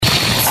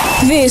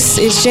This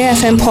is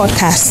JFM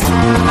Podcast.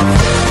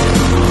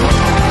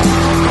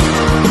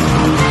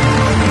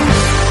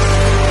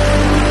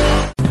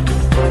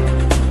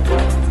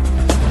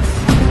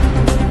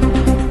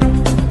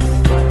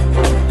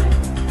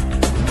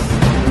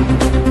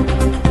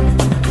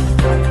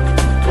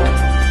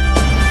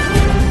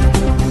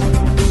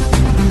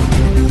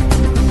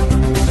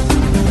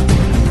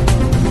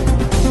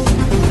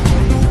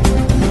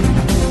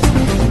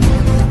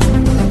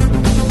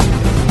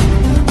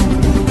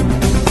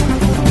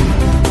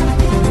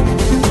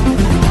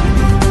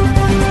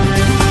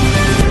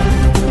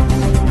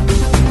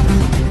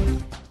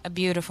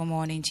 Beautiful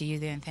morning to you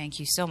there, and thank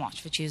you so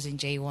much for choosing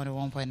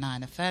J101.9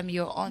 FM.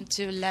 You're on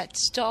to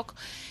Let's Talk,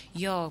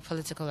 your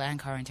political and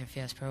current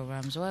affairs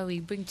programs, where we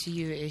bring to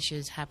you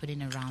issues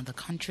happening around the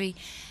country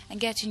and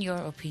getting your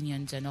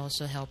opinions and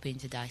also helping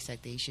to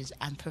dissect the issues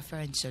and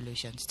preferring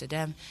solutions to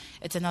them.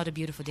 It's another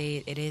beautiful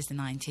day. It is the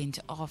 19th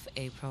of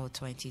April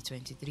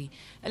 2023.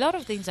 A lot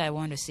of things I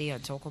want to say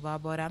and talk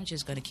about, but I'm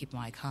just going to keep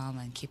my calm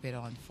and keep it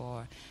on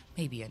for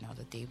maybe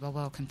another day. But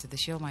welcome to the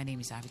show. My name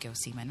is Abigail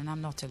Seaman, and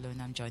I'm not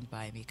alone. I'm joined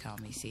by Mika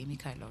Misi.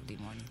 Mika, lovely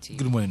morning to you.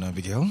 Good morning,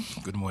 Abigail.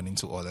 Good morning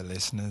to all the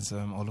listeners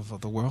all over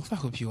the world. I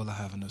hope you all are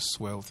having a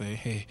swell day.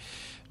 Hey,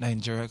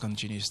 Nigeria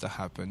continues to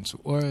happen to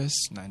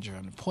us.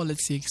 Nigerian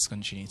politics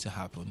continue to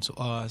happen to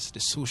us.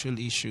 The social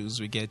issues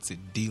we get to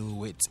deal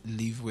with,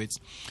 live with,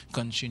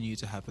 continue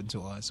to happen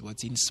to us.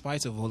 But in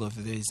spite of all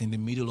of this, in the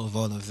middle of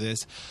all of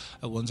this,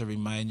 I want to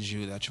remind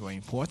you that you are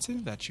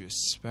important, that you're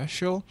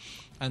special,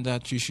 and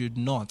that you should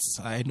not,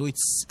 I know it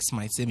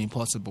might seem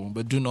impossible,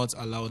 but do not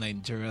allow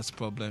Nigeria's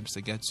problems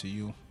to get to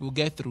you. We'll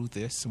get through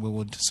this, we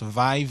would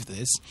survive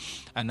this,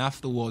 and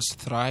afterwards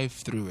thrive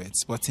through it.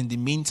 But in the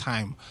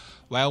meantime,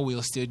 while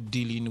we're still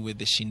dealing with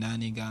the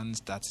shenanigans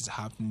that is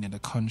happening in the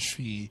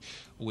country,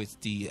 with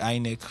the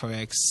INEC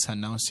recs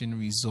announcing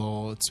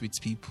results,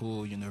 with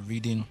people,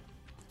 reading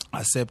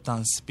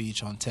acceptance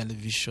speech on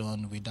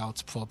television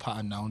without proper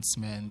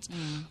announcement,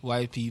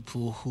 while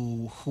people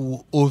who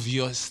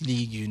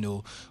obviously,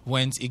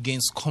 went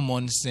against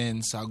common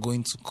sense are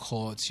going to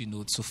court,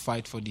 to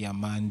fight for their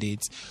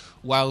mandate,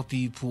 while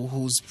people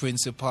whose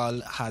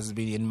principle has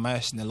been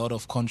immersed in a lot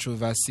of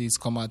controversies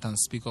come out and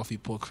speak of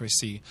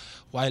hypocrisy.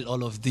 While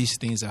all of these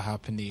things are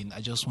happening,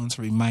 I just want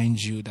to remind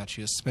you that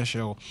you're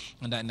special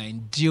and that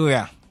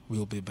Nigeria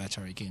will be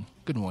better again.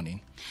 Good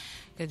morning.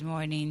 Good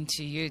morning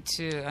to you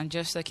too. I'm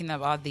just talking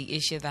about the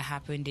issue that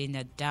happened in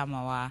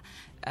Adamawa.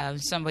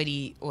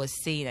 Somebody was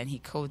saying, and he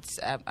quotes,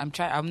 I'm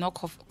not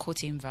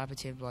quoting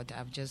verbatim, but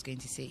I'm just going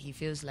to say he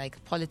feels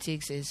like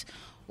politics is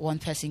one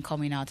person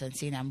coming out and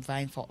saying I'm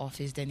vying for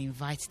office, then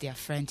invites their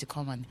friend to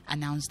come and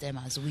announce them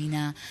as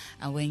winner.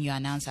 And when you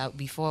announce out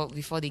before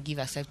they give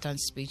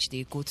acceptance speech,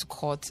 they go to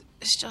court.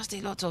 It's just a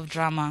lot of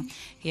drama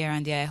here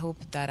and there. I hope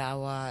that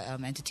our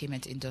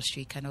entertainment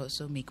industry can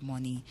also make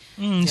money.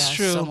 It's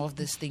true. Some of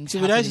these things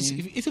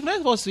It's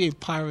also a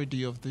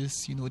parody of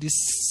this, this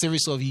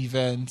series of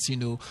events,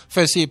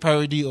 firstly a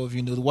parody of,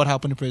 what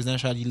happened in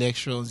presidential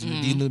elections,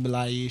 Dino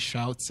Melaye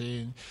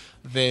shouting,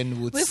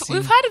 then we've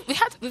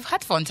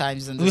had fun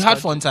times in this. We've had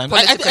fun times.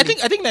 I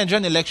think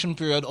Nigerian election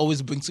period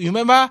always brings. You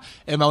remember?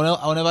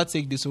 I'll never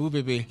take this. Oh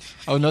baby,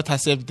 I will not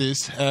accept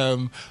this.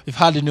 We've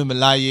had Dino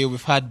Melaye,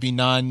 we've had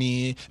Binani.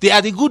 They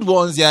are the good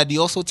ones. They are the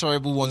also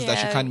terrible ones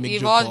that you can't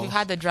make joke of. We've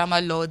had the drama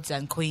lords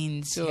and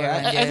queens. So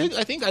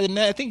I think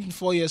in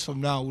 4 years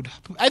from now would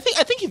happen. I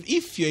think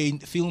if you're a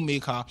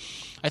filmmaker,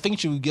 I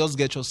think you will just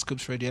get your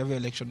scripts ready every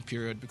election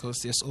period because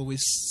there's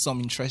always some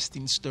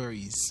interesting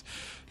stories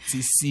to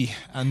see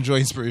and draw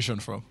inspiration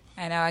from.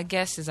 And our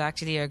guest is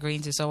actually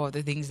agreeing to some of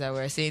the things that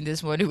we're saying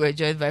this morning. We're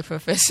joined by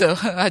Professor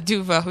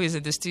Aduva, who is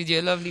in the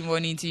studio. Lovely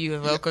morning to you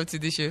and welcome to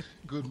the show.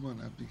 Good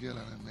morning, Abigail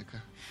and Emeka.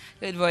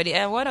 Good morning.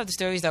 And one of the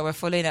stories that we're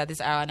following at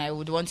this hour, and I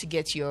would want to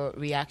get your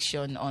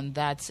reaction on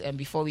that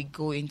before we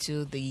go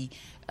into the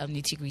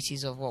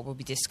nitty-gritties of what we'll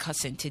be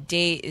discussing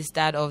today, is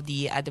that of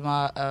the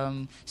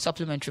Adama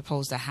supplementary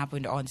polls that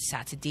happened on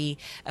Saturday.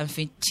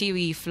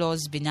 Fintiri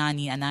floors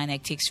Binani and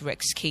INEC takes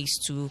Rex case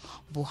to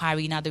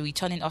Buhari. Now, the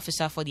returning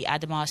officer for the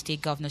Adama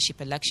state governorship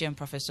election,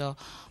 Professor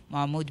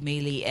Mahmoud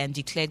Mele, and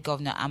declared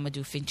Governor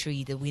Amadou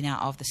Fintiri the winner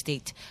of the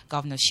state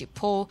governorship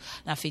poll.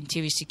 Now,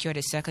 Fintiri secured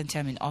a second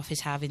term in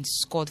office, having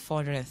scored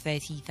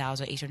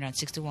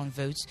 430,861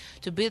 votes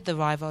to beat the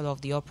rival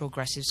of the All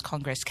Progressives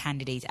Congress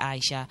candidate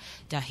Aisha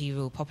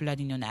Dahiru,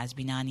 popularly known as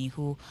Binani,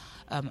 who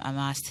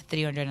amassed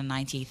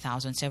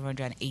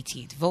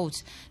 398,788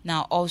 votes.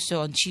 Now,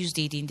 also on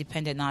Tuesday, the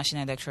Independent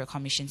National Electoral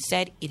Commission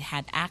said it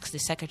had asked the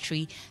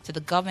secretary to the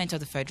government of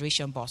the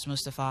Federation, Boss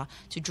Mustafa,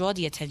 to draw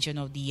the attention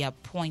of the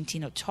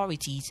appointing authorities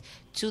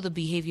to the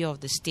behavior of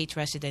the state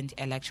resident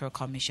electoral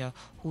commissioner,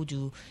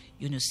 Hudu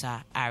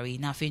Yunusa Ari.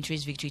 Now,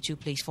 Fintiri's victory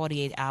took place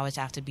 48 hours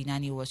after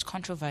Binani was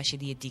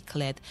controversially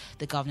declared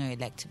the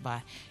governor-elect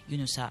by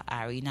Yunusa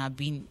Ari. Now,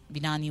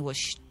 Binani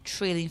was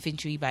trailing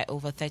Fintiri by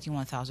over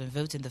 31,000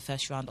 votes in the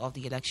first round of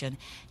the election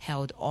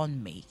held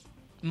on May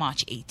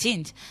March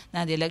 18th.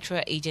 Now, the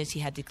electoral agency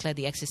had declared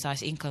the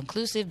exercise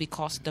inconclusive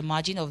because the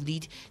margin of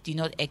lead did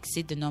not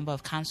exceed the number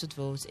of cancelled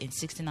votes in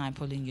 69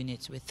 polling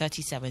units with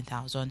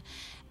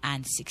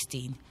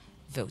 37,016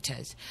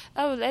 voters.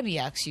 Oh, let me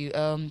ask you.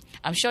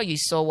 I'm sure you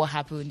saw what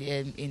happened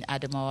in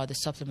Adamawa, the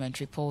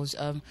supplementary polls.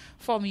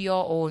 From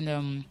your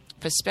own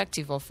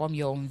perspective or from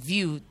your own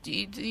view, do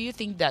you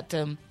think that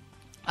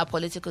our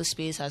political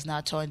space has now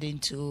turned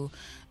into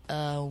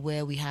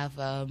where we have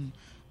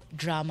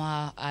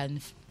drama, and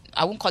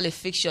I won't call it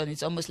fiction,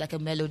 it's almost like a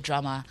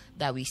melodrama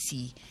that we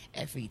see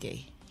every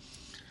day?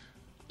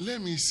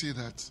 Let me say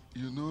that,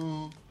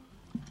 the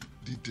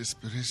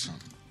desperation.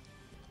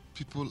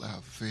 People are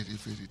very,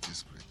 very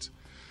desperate.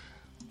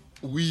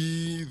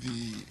 We,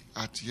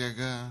 at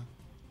Yega,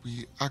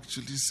 we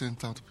actually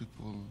sent out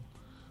people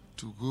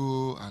to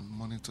go and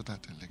monitor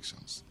that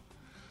elections.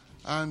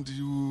 And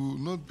you will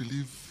not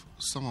believe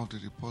some of the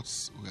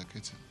reports we are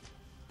getting.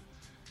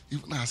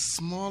 Even as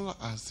small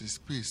as the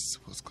space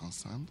was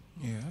concerned,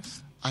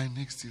 Yes.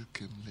 INEC still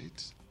came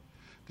late.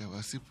 There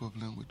was still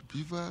problem with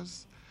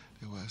beavers.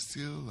 There was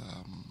still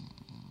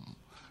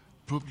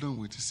problem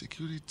with the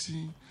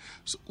security.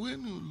 So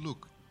when you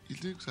look,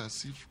 it looks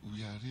as if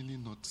we are really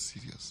not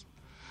serious.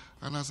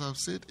 And as I've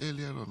said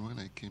earlier on when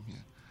I came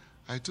here,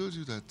 I told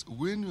you that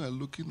when you are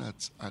looking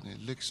at an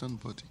election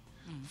body,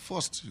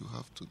 first you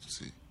have to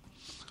say,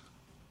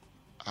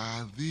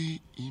 are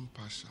they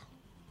impartial?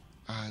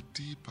 Are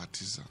they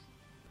partisan?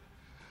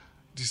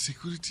 The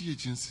security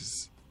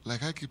agencies,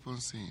 like I keep on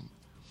saying,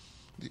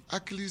 the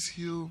Achilles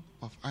heel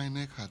of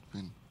INEC had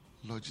been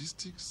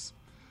logistics,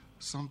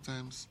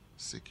 sometimes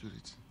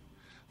security.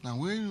 Now,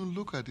 when you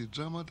look at the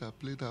drama that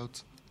played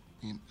out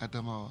in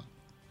Adamawa,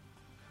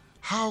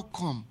 how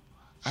come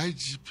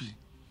IGP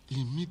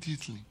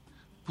immediately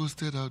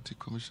posted out the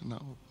commissioner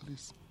of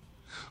police?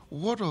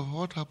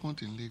 What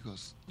happened in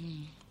Lagos?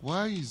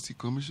 Why is the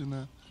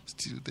commissioner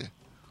still there?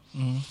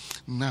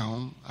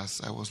 Now,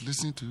 as I was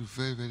listening to you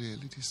very, very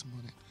early this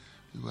morning,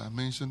 you were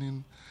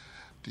mentioning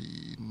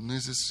the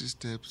necessary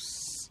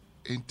steps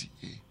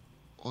NTA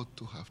ought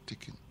to have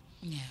taken.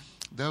 Yeah.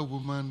 That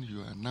woman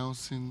you are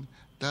announcing,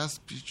 that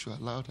speech you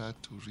allowed her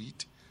to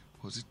read,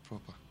 was it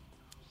proper?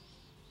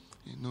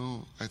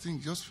 I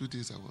think just a few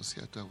days I was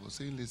here, I was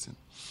saying, listen,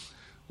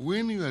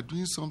 when you are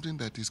doing something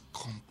that is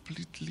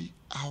completely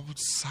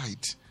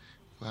outside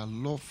your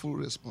lawful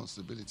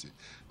responsibility,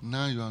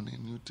 now you are on a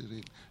new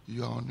terrain,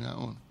 you are on your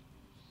own.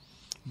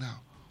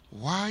 Now,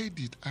 why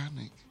did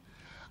INEC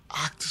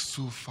act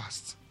so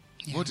fast?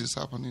 Yeah. What is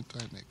happening to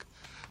INEC?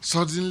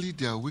 Suddenly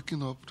they are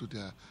waking up to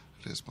their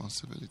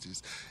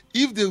responsibilities.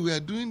 If they were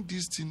doing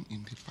this thing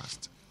in the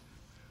past,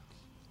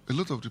 a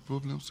lot of the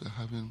problems we're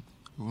having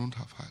we wouldn't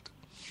have had.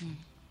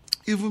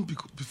 Even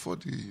before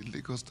the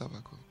Lagos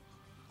Tobacco,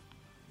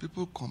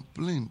 people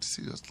complained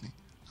seriously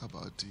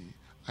about the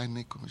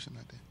INEC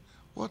commissioner there.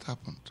 What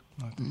happened?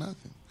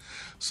 Nothing.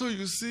 So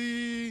you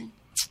see,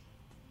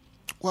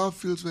 one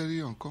feels very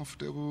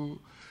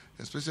uncomfortable,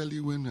 especially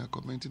when we are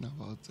commenting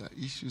about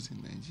issues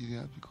in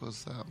Nigeria,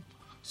 because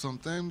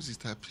sometimes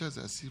it appears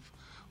as if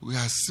we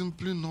are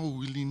simply not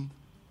willing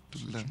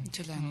to learn.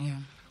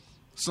 Yeah.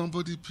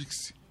 Somebody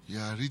picks, you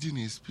are reading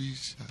a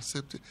speech,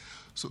 accept it.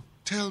 So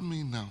tell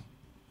me now,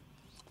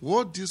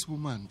 what this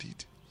woman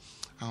did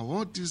and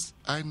what this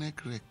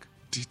INEC rec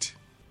did,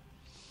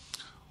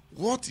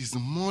 what is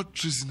more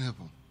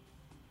treasonable?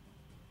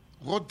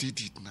 What they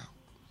did now?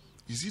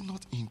 Is it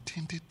not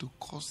intended to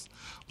cause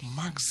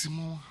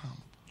maximum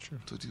harm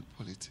to the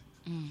polity?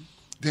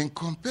 Then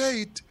compare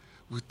it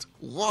with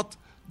what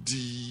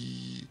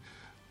the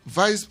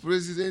Vice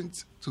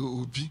President to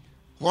Obi,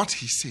 what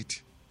he said.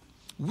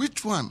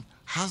 Which one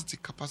has the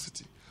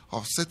capacity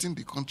of setting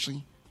the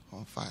country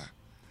on fire?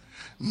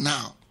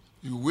 Now,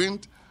 you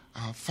went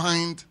and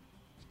find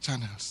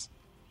channels.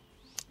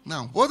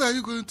 Now, what are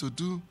you going to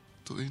do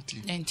to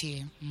NTA?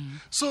 NTA.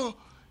 So,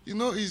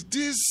 is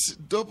this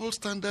double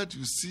standard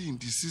you see in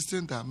the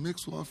system that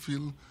makes one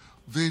feel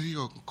very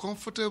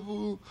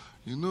uncomfortable?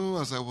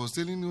 As I was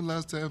telling you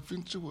last time,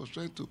 Finch was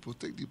trying to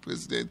protect the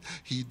president.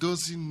 He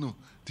doesn't know.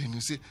 Then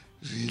you say,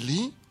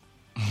 really?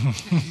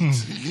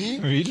 Really?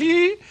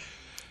 Really?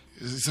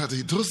 So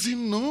he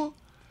doesn't know?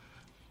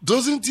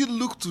 Doesn't it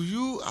look to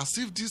you as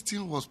if this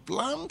thing was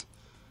planned?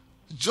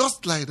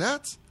 Just like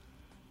that?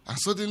 And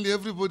suddenly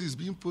everybody is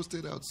being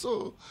posted out.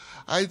 So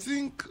I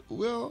think,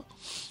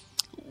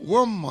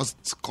 one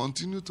must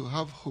continue to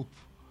have hope,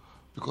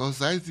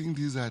 because I think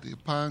these are the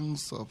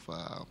pangs of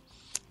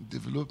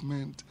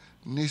development,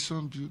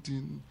 nation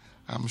building.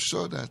 I'm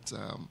sure that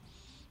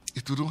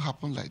it wouldn't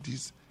happen like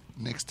this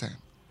next time.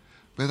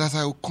 But as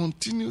I will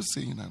continue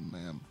saying,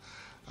 and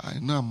I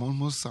know I'm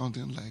almost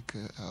sounding like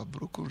a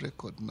broken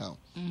record now,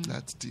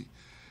 that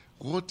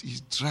what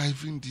is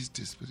driving this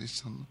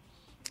desperation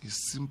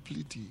is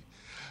simply the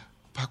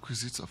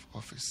perquisites of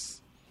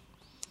office.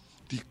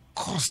 The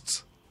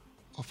cost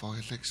of our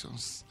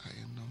elections are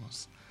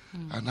enormous.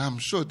 And I'm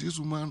sure this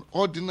woman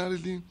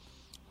ordinarily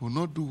will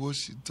not do what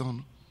she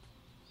done,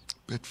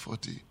 but for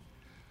the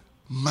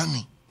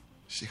money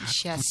she has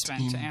She has put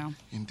spent,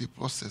 in the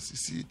process.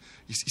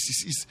 You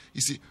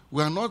see,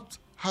 we are not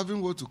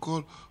having what you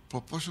call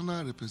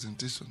proportional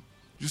representation.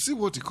 You see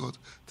what he called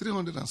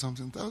 300 and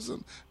something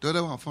thousand, the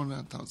other one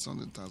 400 and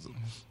something thousand.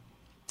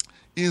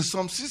 In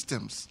some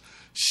systems,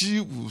 she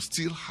will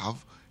still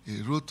have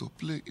a role to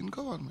play in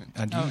government.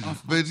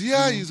 But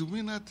here is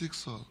winner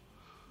takes all.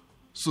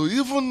 So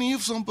even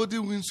if somebody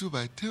wins you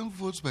by 10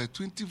 votes, by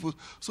 20 votes,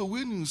 so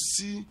when you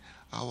see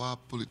our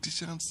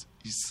politicians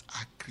is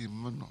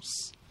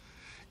acrimonious,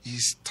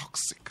 is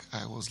toxic.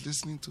 I was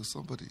listening to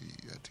somebody,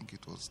 I think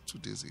it was 2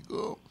 days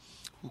ago,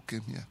 who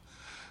came here.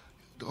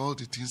 All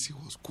the things he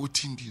was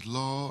quoting the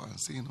law and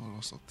saying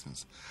all sorts of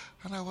things.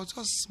 And I was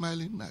just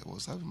smiling. I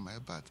was having my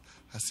bath.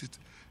 I said,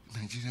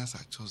 Nigerians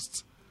are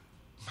just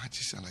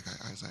magicians. Like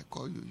as I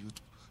call you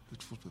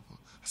youthful people.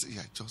 I said,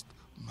 yeah, just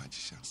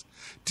magicians.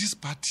 These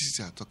parties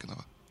they are talking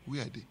about,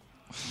 where are they?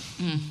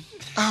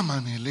 I'm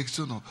an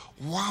election of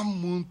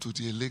 1 month to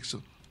the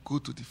election. Go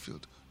to the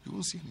field. You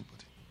won't see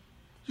anybody.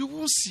 You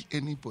won't see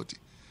anybody.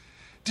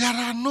 There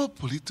are no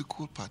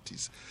political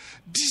parties.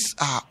 These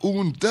are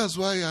owned. That's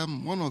why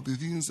one of the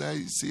things I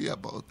say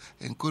about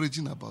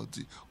encouraging about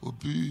the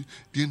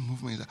obedient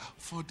movement is that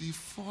for the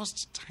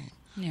first time,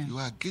 you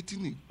are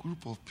getting a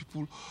group of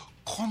people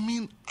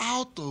coming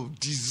out of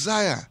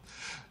desire.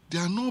 They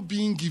are not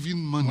being given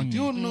money. Do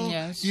you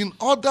know, in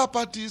other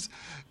parties,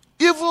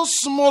 even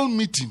small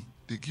meeting,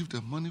 they give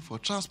them money for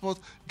transport,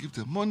 give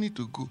them money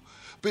to go.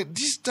 But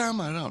this time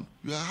around,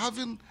 you are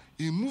having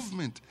a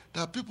movement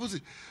that people say,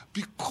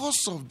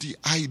 because of the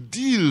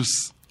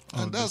ideals,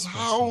 and that's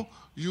how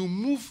you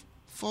move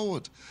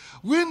forward.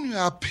 When you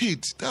are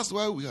paid, that's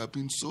why we have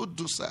been so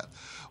docile.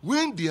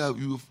 When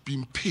you've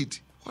been paid,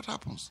 what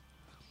happens?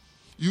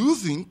 You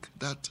think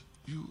that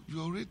you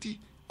already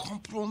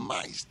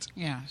compromised.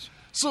 Yes.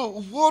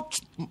 So what,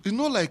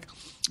 like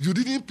you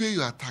didn't pay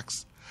your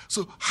tax.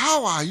 So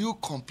how are you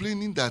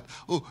complaining that,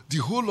 the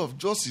whole of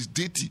Jos is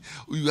dirty,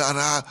 you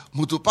are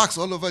motor parks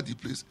all over the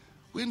place?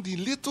 When the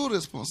little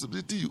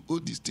responsibility you owe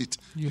the state,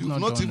 you've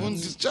not even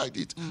discharged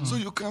it. So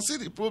you can see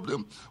the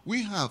problem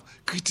we have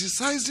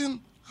criticizing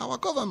our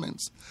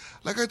governments.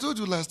 Like I told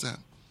you last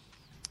time,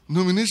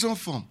 nomination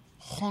form,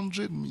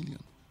 100 million.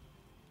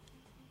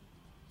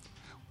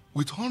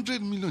 With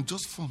 100 million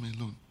just form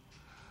alone,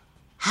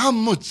 how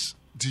much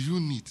do you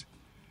need?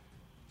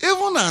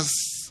 Even as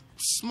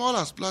small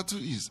as Plateau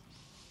is,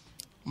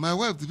 my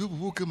wife, the people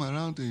who came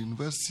around the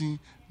university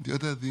the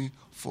other day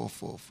for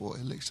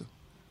election,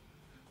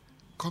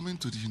 coming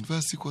to the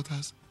university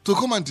quarters to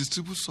come and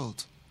distribute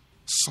salt.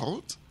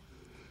 Salt?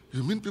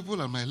 You mean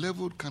people at my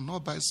level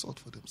cannot buy salt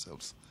for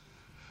themselves?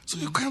 So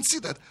you can see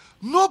that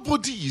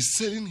nobody is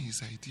selling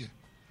his idea.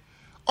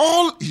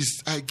 All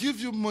is, I give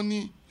you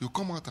money, you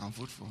come out and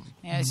vote for me.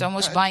 Yeah, it's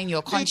almost buying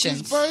your conscience.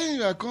 It is buying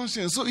your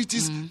conscience. So it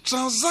is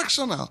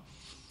transactional.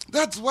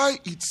 That's why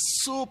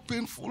it's so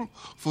painful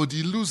for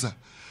the loser.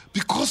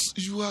 Because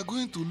you are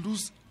going to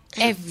lose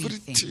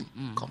everything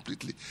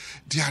completely.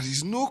 There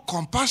is no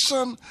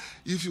compassion.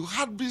 If you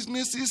had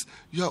businesses,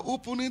 your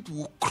opponent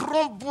will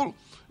crumble,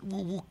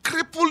 will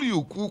cripple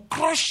you, will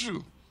crush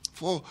you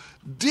for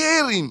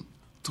daring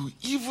to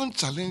even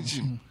challenge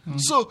him.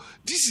 So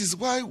this is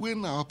why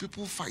when our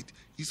people fight,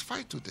 it's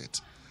fight to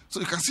death. So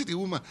you can see the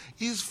woman,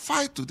 it's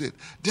fight to death.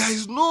 There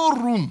is no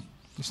room.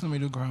 There's no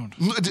middle ground.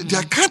 No,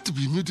 there can't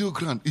be middle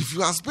ground. If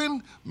you are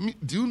spending,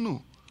 do you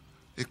know?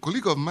 A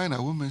colleague of mine, I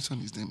won't mention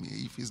his name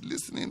here. If he's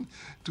listening,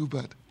 too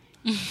bad.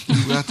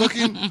 We are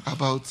talking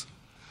about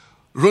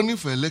running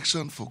for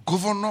election for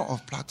governor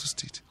of Plateau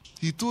State.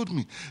 He told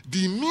me,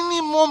 the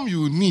minimum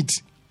you need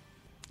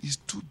is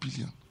 2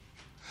 billion.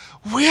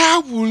 Where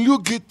will you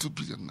get 2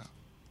 billion now?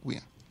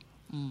 Where?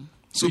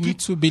 So you need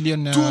 2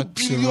 billion naira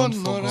 2 billion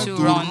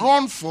to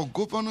run for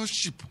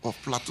governorship of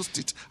Plateau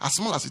State, as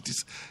small as it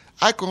is.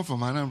 I come from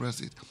Anambra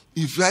State.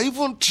 If you are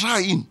even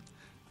trying,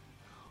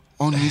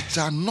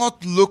 Onitsha,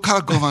 not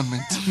local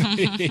government.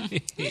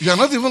 You are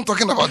not even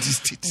talking about the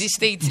state. The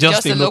state,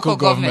 just a local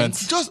government.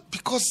 Just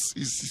because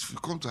if you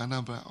come to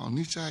Anambra,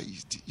 Onitsha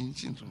is the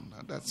engine room.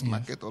 That's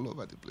market all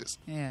over the place.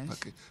 Yes.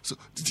 Okay. So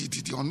the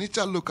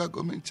Onitsha local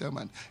government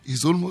chairman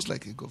is almost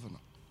like a governor.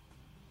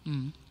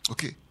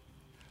 Okay.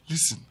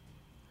 Listen.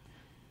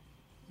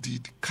 The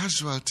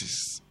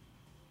casualties,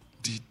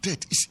 the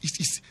death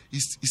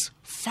is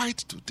fight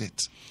to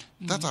death.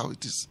 That's how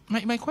it is.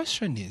 My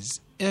question is,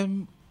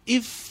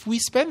 if we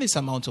spend this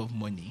amount of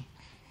money,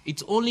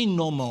 it's only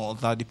normal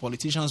that the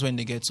politicians, when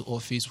they get to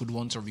office, would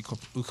want to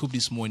recoup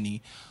this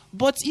money.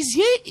 But is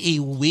there a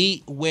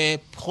way where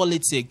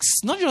politics,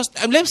 not just,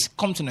 let's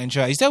come to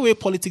Nigeria, is there a way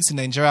politics in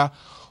Nigeria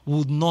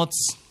would not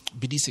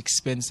be this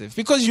expensive?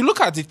 Because you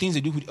look at the things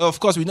they do, of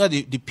course, we know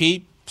they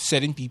pay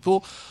certain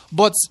people,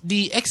 but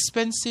the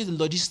expenses, the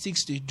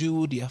logistics they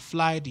do, their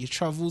flight, their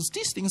travels,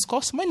 these things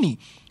cost money.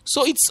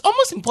 So it's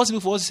almost impossible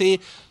for us to say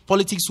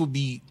politics will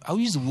be, I'll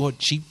use the word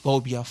cheap, but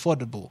will be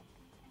affordable.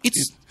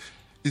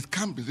 It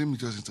can't be. Let me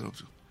just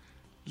interrupt you.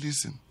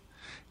 Listen,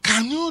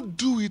 can you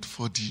do it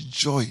for the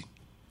joy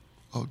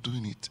of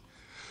doing it?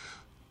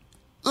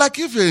 Like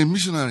if you're a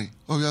missionary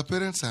or your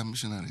parents are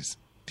missionaries,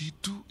 they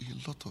do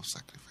a lot of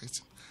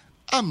sacrificing.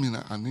 I'm an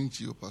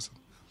NGO person.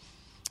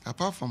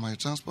 Apart from my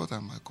transport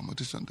and my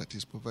accommodation that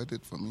is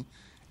provided for me,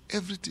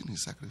 everything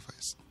is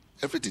sacrifice.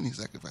 Everything is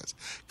sacrifice.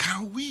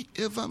 Can we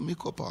ever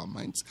make up our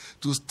minds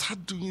to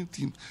start doing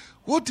things,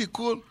 what they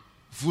call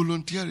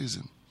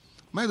volunteerism?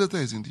 My daughter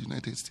is in the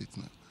United States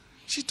now.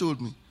 She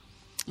told me,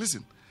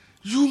 listen,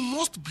 you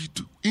must be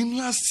in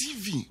your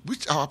CV,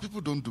 which our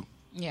people don't do.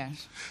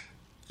 Yes.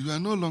 You are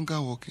no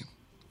longer working.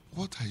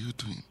 What are you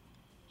doing?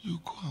 You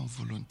go and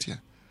volunteer.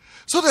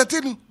 So they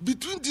tell you,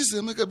 between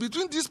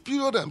this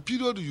period and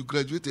period you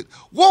graduated,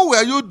 what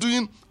were you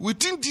doing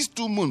within these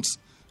 2 months?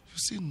 You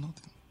see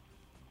nothing.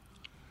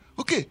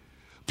 Okay,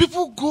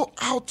 people go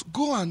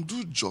and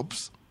do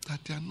jobs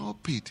that they are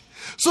not paid,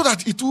 so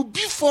that it will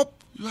beef up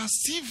your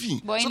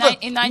CV. But so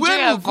in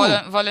Nigeria,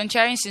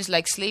 volunteering seems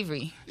like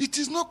slavery. It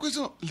is not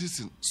question of,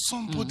 listen,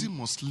 somebody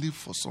must live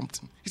for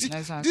something. You see,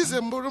 Exactly. this is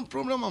a modern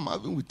problem I'm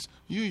having with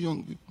you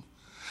young people.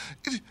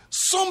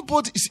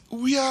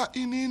 We are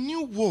in a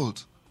new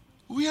world.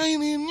 We are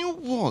in a new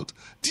world.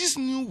 This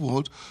new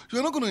world, you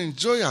are not going to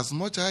enjoy as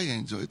much as I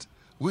enjoyed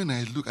when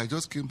I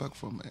just came back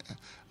from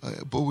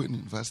Bowen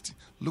University.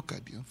 Look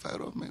at the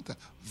environment,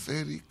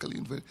 very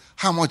clean.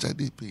 How much are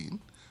they paying?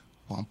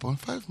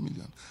 1.5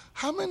 million.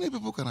 How many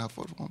people can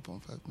afford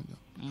 1.5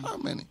 million? How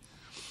many?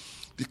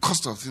 The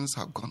cost of things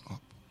have gone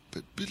up.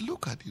 But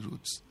look at the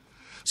roads.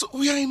 So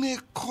we are in a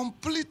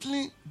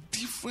completely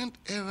different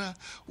era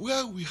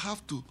where we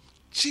have to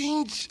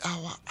change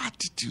our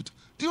attitude.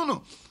 Do you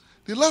know,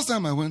 the last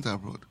time I went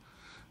abroad,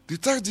 the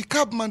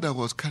cabman that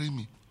was carrying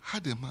me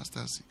had a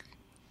master's degree.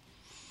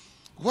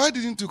 Why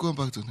didn't you come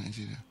back to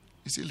Nigeria?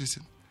 He said,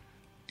 listen,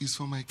 it's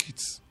for my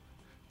kids.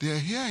 They are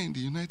here in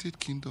the United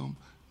Kingdom.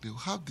 They will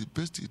have the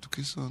best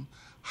education,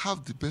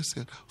 have the best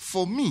health.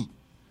 For me,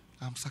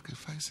 I'm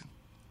sacrificing.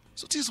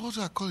 So this is what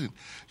we are calling.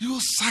 You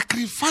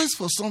sacrifice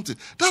for something.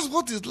 That's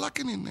what is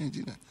lacking in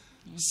Nigeria.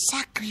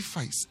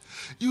 Sacrifice.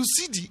 You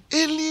see the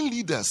early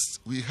leaders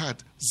we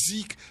had,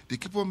 Zeke, they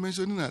keep on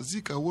mentioning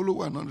Zeke,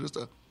 Awolowo, and others.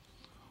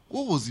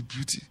 What was the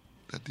beauty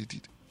that they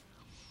did?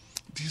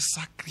 They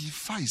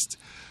sacrificed.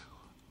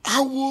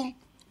 Awo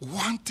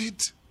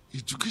wanted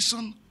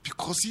education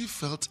because he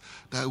felt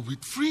that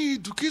with free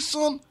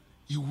education,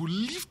 he would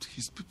lift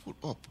his people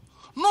up,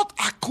 not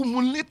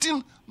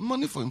accumulating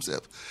money for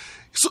himself.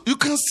 So you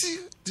can see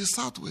the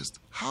Southwest,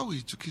 how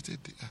educated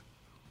they are.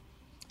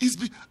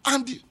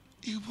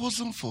 It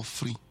wasn't for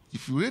free.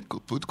 If you read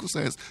political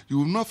science, you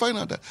will not find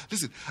out that.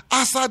 Listen,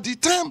 as at the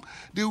time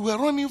they were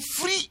running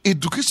free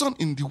education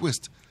in the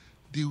West,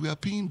 they were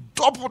paying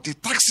double the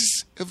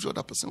taxes every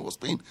other person was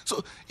paying.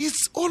 So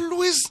it's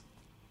always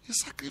a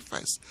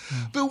sacrifice.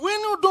 But when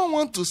you don't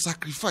want to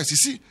sacrifice, you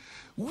see,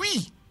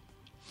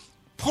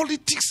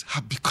 politics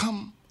have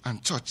become,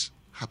 and church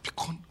have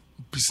become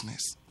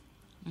business.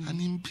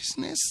 And in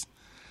business,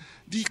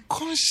 the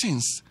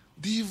conscience,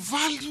 the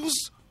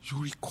values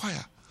you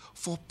require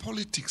for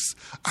politics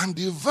and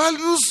the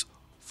values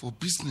for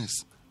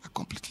business are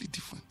completely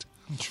different.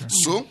 Sure.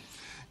 So,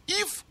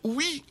 if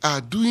we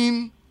are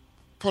doing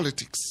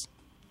politics,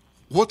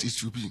 what it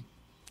should be?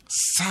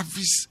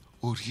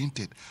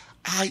 Service-oriented.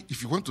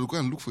 If you want to go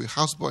and look for a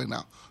houseboy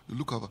now, you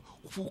look over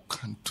who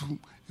can do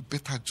a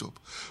better job.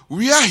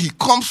 Where he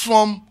comes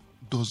from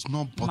does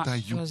not bother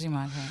you. Doesn't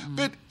matter.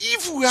 But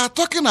if we are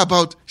talking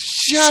about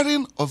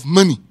sharing of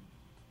money,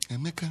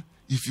 Emeka,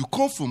 if you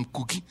come from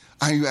Kogi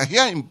and you are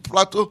here in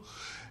Plateau,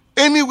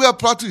 anywhere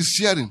Plateau is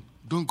sharing,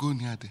 don't go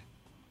near there.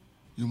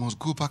 You must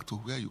go back to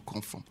where you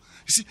come from.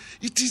 You see,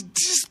 it is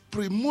these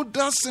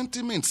pre-modern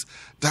sentiments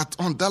that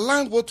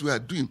underline what we are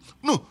doing.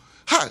 No,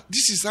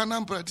 this is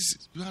Anambra.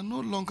 You are no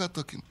longer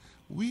talking.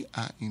 We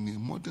are in a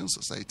modern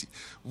society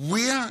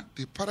where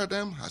the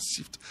paradigm has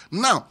shifted.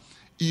 Now,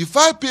 if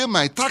I pay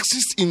my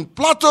taxes in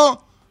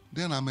Plateau,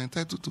 then I'm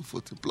entitled to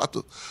vote in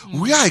Plateau.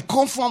 Where I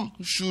come from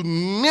should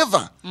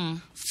never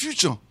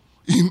feature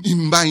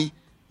in my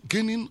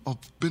gaining of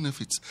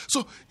benefits.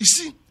 So, you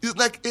see, it's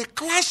like a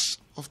clash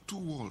of two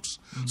worlds.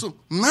 So,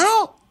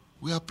 now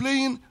we are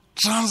playing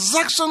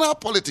transactional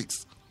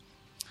politics.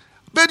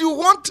 But you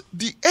want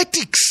the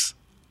ethics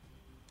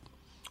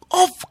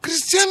of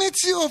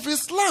Christianity, of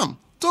Islam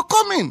to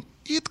come in.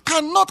 It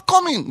cannot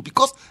come in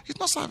because it's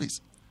not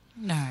service.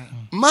 No.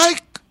 My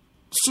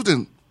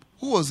student,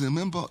 who was a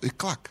member, a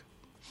clerk,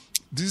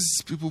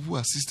 these people who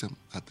assist him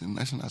at the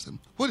National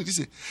Assembly, what did he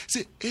say? He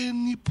said,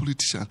 any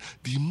politician,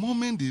 the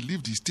moment they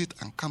leave the state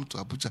and come to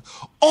Abuja,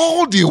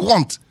 all they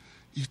want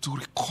is to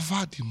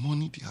recover the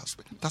money they have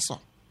spent. That's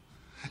all.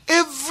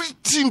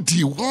 Everything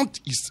they want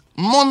is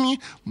money,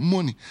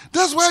 money.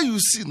 That's why you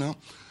see now,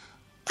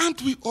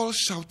 aren't we all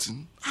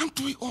shouting?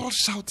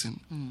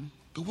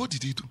 But what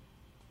did they do?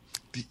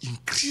 They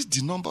increased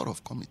the number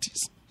of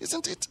committees,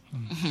 isn't it?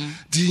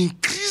 They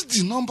increased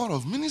the number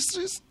of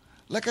ministries.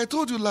 Like I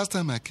told you last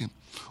time I came,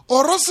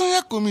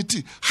 Orosanya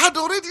committee had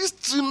already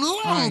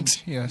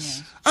streamlined.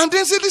 Yes. And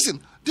then said,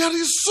 listen, there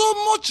is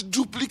so much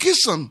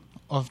duplication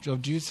of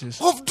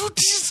duties. Of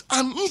duties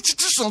and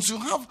institutions. You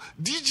have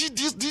DG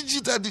this,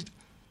 DG that.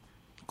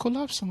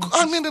 Collapse.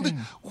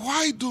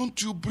 Why don't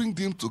you bring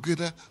them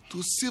together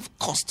to save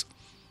cost?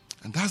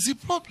 And that's the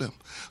problem.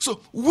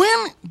 So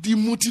when the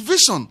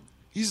motivation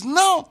is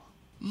now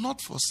not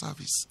for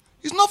service,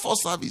 it's not for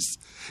service,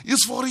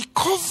 it's for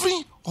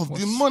recovery of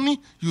the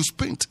money you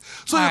spent.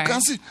 So you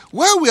can see,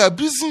 while we are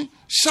busy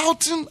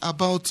shouting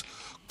about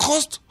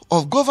cost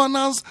of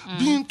governance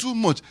being too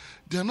much,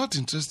 they are not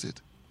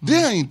interested.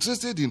 They are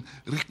interested in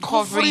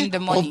recovery of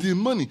the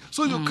money.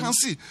 So you can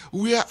see,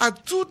 we are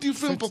at two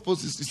different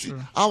purposes. You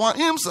see, our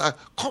aims are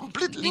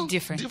completely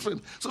different.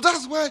 So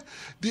that's why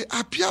they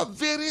appear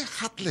very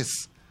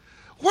heartless.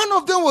 One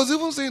of them was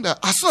even saying that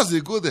as soon as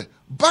they go there,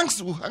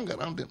 banks will hang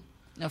around them.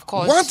 Of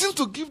course. Wanting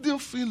to give them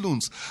free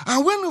loans.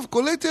 And when you've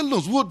collected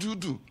loans, what do?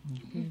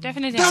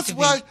 Definitely. That's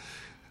why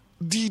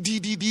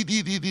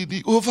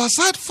the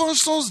oversight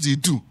functions they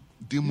do,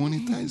 they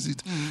monetize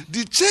it.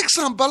 The checks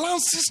and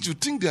balances you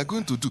think they are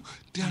going to do,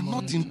 they are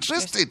not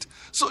interested.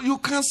 So you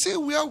can see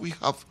where we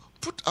have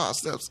put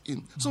ourselves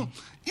in. So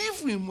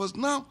if we must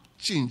now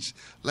change,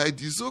 like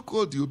the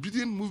so-called the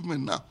obedient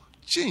movement now,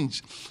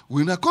 change.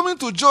 When you are coming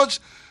to judge,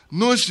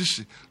 no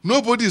shishi.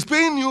 Nobody is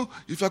paying you.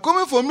 If you are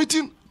coming for a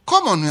meeting,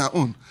 come on your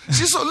own.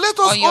 See, so let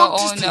us on your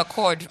own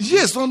accord.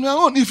 Yes, on your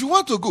own. If you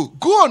want to go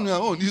on your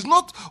own. It's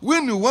not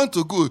when you want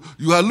to go,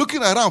 you are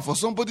looking around for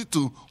somebody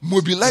to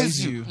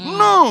mobilize you.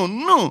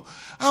 No.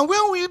 And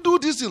when we do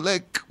this thing,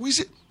 like we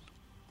say,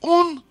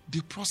 own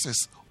the process.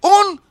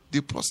 Own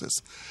the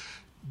process.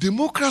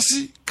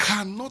 Democracy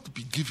cannot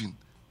be given.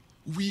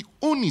 We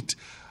own it.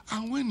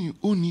 And when you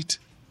own it,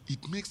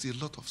 it makes a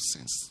lot of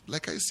sense.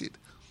 Like I said,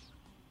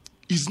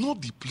 it's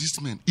not the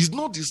policemen, it's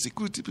not the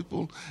security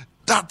people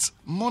that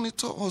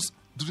monitor us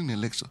during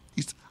election.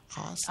 It's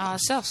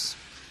ourselves.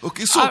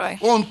 Okay, so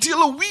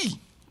until we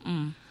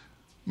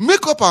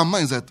make up our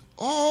minds that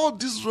all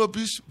this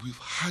rubbish, we've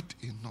had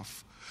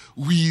enough.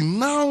 We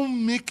now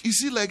make, you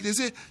see, like they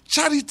say,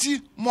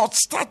 charity must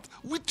start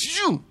with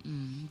you.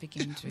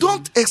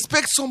 Don't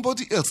expect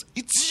somebody else.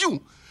 It's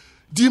you.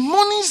 The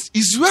money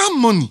is your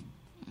money.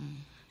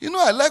 You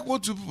know, I like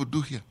what you people do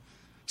here.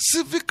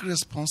 Civic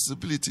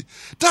responsibility.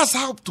 That's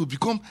how to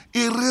become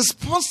a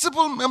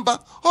responsible member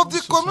of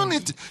the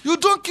community. You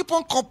don't keep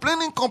on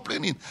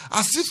complaining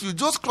as if you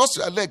just cross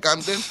your leg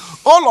and then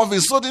all of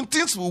a sudden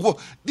things will work.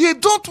 They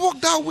don't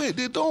work that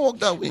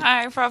way. All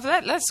right, Prof,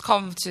 let's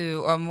come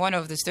to one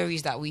of the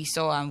stories that we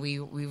saw and we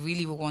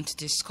really want to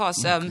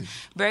discuss.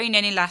 Bearing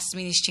any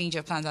last-minute change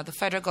of plans, that the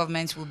federal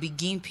government will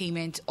begin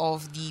payment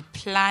of the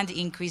planned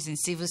increase in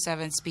civil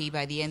servants' pay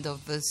by the end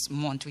of this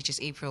month, which is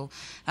April.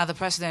 Now, the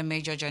President,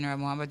 Major General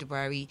Muhammadu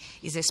Buhari,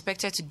 is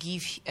expected to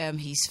give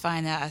his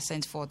final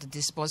assent for the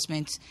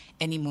disbursement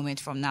any moment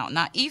from now.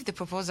 Now, if the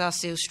proposal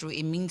sails through,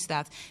 it means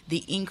that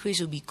the increase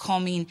will be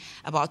coming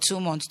about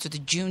 2 months to the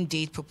June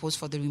date proposed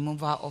for the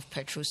removal of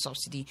petrol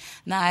subsidy.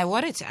 Now, I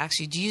wanted to ask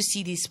you, do you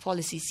see this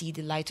policy see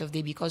the light of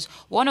day? Because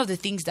one of the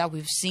things that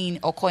we've seen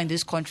occur in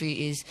this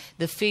country is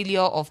the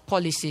failure of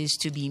policies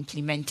to be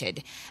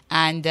implemented.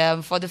 And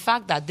for the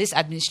fact that this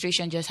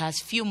administration just has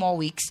few more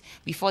weeks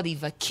before they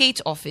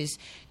vacate office,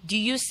 do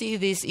you see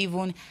this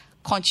even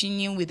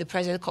continuing with the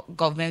present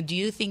government? Do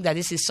you think that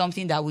this is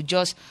something that would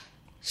just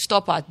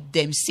stop at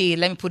them say,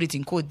 let me put it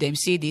in quote, them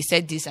say they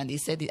said this and they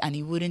said it, and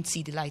it wouldn't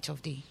see the light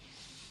of day?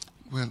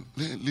 Well,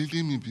 let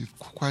me be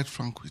quite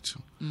frank with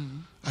you.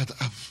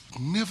 I've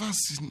never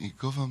seen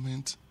a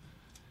government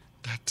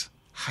that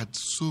had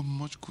so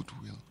much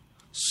goodwill.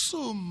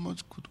 So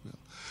much goodwill.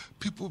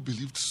 People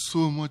believed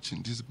so much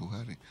in this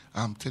Buhari.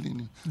 I'm telling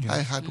you. Yes.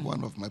 I had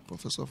one of my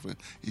professor friends.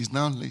 He's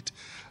now late.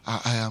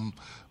 I am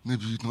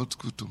maybe not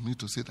good to me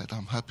to say that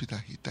I'm happy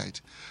that he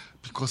died,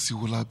 because he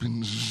would have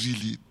been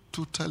really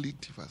totally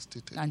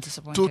devastated. And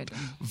disappointed.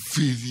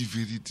 Very,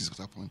 very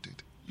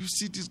disappointed. You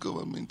see this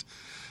government,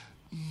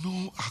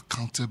 no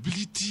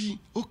accountability.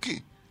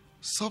 Okay,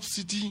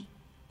 subsidy.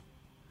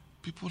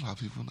 People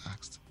have even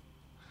asked,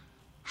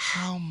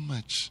 how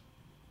much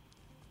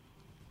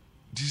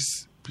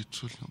this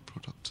petroleum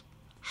product,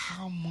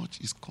 how much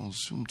is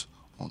consumed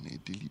on a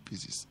daily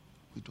basis?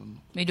 We don't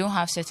know. We don't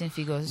have certain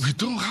figures. We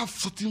don't have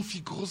certain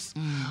figures.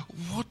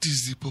 What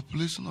is the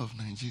population of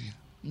Nigeria?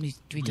 We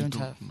don't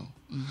have. Know.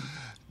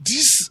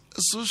 This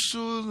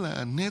social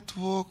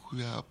network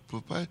we are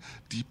providing,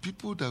 the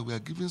people that we are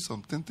giving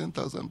some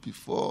 10,000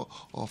 before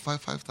or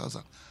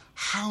 5,000,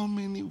 how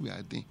many were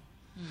there?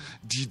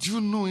 Did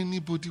you know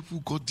anybody who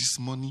got this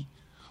money?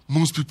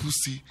 Most people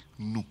say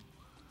no.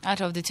 Out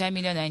of the 10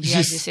 million Nigerians,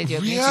 they said you're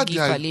going to give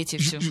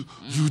palliative to.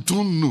 You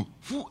don't know.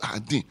 Who are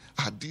they?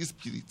 Are these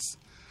spirits?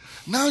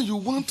 Now you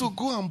want to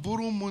go and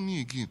borrow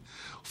money again.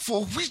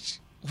 For which,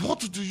 what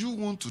do you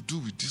want to do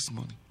with this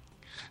money?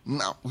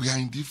 Now, we are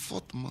in the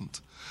 4th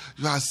month.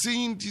 You are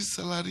seeing this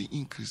salary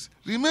increase.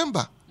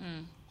 Remember,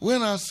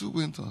 when ASU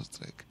went on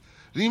strike,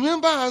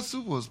 remember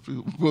ASU was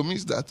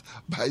promised that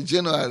by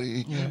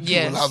January, we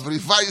will have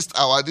revised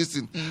our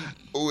destiny.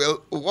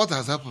 Well, what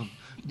has happened?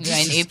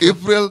 This is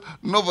April.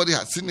 Nobody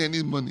has seen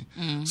any money.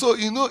 So,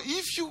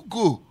 if you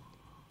go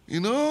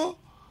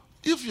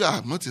If you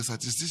are not a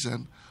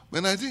statistician,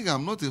 then I think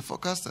I'm not a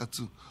forecaster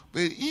too.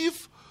 But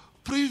if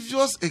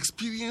previous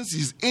experience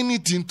is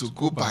anything to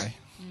go by,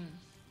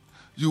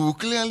 you will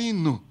clearly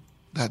know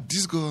that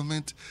this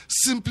government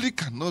simply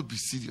cannot be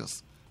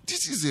serious.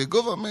 This is a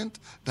government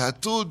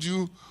that told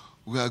you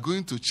we are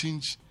going to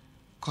change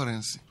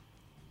currency.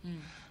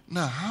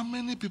 Now, how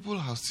many people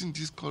have seen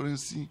this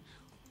currency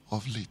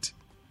of late?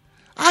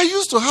 I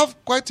used to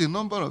have quite a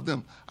number of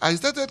them. I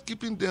started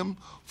keeping them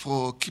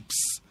for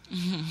keeps.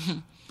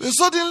 But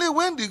suddenly,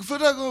 when the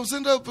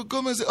central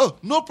government said, "Oh,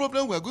 no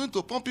problem, we are going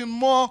to pump in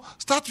more,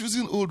 start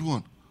using old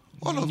one,"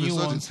 all of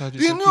a sudden,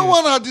 the new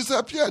one had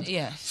disappeared.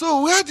 Yes.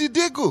 So where did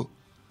they go?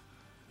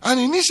 And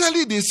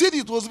initially, they said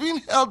it was being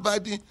held by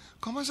the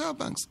commercial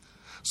banks.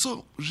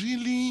 So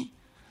really,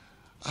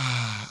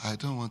 I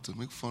don't want to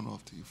make fun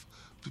of the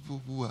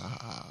people who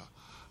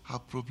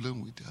have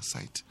problem with their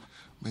sight.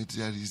 But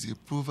there is a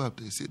proverb,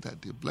 they say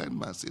that the blind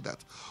man say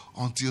that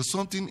until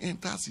something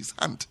enters his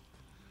hand,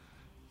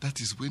 that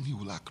is when he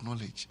will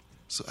acknowledge.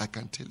 So I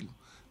can tell you,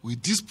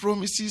 with these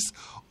promises,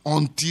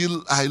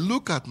 until I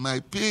look at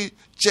my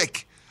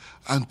paycheck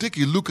and take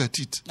a look at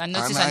it, and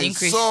I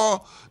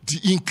saw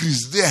the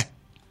increase there,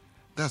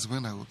 that's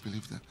when I will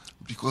believe them.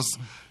 Because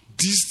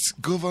this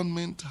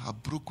government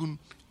have broken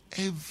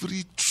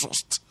every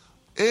trust.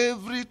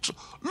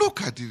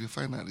 Look at the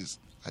refineries.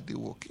 Are they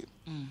working?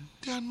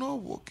 They are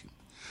not working.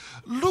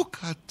 Look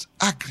at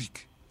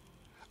agric.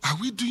 Are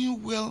we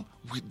doing well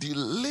with the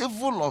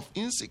level of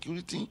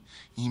insecurity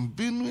in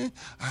Benue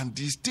and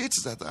the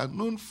states that are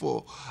known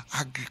for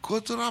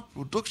agricultural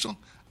production?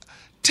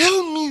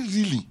 Tell me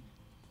really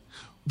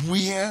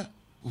where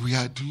we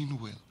are doing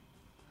well.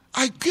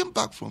 I came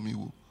back from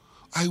Iwo.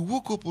 I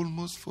woke up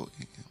almost 4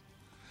 a.m.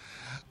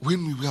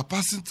 When we were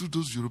passing through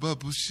those Yoruba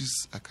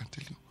bushes, I can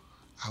tell you,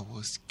 I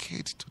was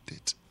scared to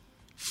death.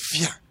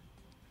 Fear.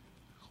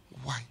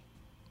 Why?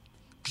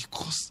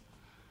 Because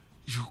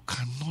you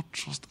cannot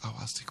trust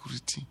our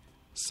security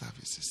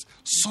services.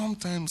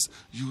 Sometimes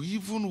you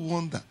even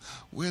wonder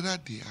whether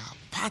they are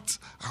part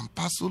and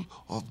parcel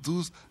of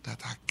those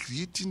that are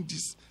creating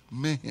this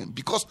mayhem.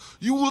 Because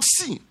you will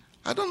see,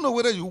 I don't know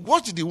whether you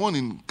watched the one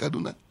in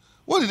Kaduna.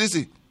 What did they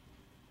say?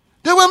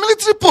 There were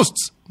military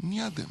posts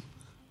near them.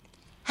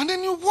 And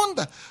then you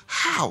wonder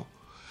how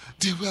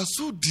they were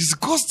so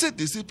disgusted.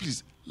 They say,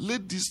 please,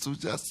 let these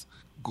soldiers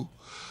go.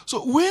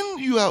 So when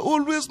you are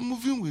always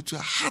moving with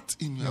your heart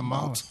in your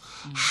mouth,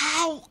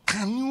 how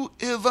can you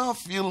ever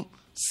feel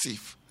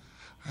safe?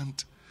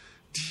 And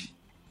the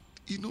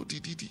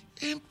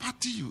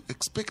empathy you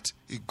expect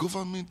a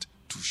government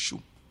to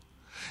show,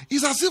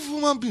 it's as if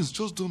human beings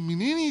just don't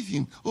mean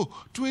anything.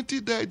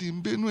 20 died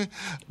in Benue,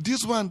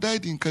 this one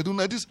died in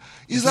Kaduna. This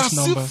is as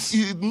numbers.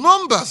 If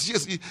numbers,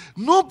 yes,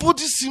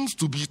 nobody seems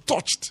to be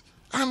touched.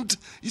 And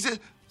he said,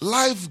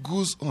 life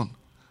goes on.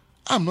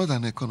 I'm not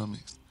an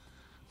economist,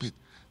 but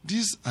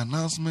this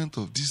announcement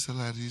of these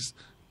salaries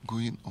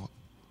going up,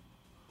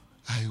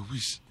 I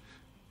wish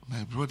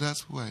my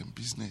brothers who are in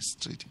business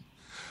trading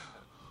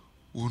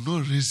will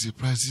not raise the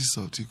prices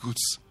of the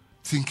goods,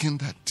 thinking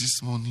that these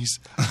monies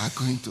are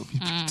going to be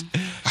paid.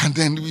 And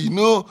then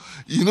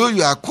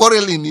you are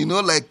quarreling,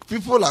 like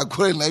people are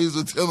quarreling. I used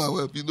to tell my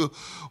wife,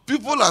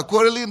 people are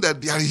quarreling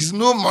that there is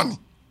no money.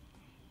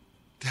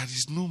 There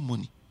is no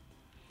money.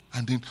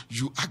 And then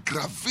you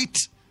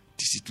aggravate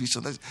the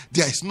situation.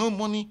 There is no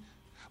money,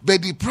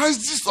 but the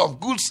prices of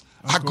goods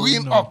are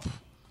going up.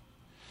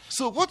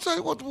 So what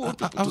people to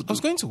do? I was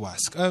going to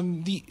ask,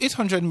 the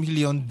 $800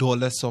 million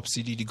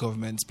subsidy the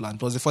government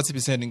planned was a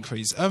 40%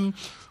 increase. A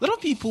lot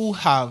of people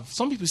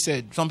some people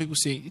say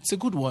it's a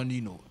good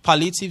one,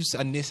 Palliatives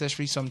are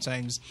necessary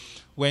sometimes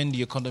when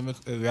the economic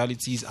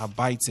realities are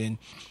biting.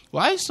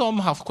 Why some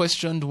have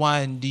questioned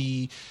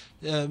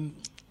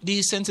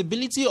the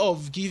sensibility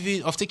of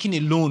taking a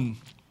loan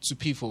to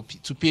people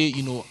to pay,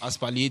 as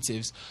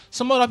palliatives.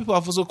 Some other people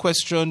have also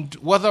questioned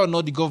whether or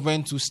not the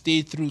government will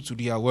stay true to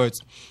their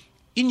words.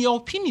 In your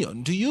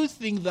opinion, do you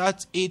think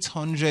that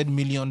 $800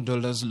 million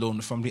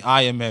loan from the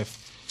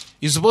IMF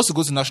is supposed to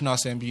go to National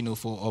Assembly,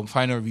 for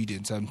final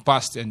readings and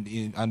passed,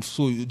 and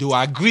so they will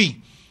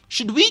agree?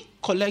 Should we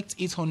collect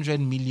 $800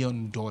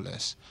 million,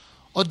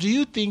 or do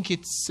you think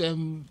it's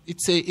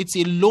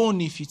a loan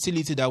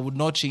utility that would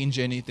not change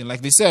anything?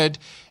 Like they said,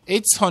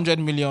 800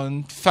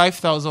 million,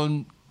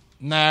 5,000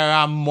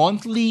 naira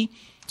monthly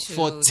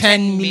for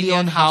 10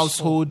 million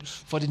household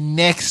for the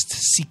next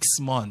 6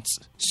 months.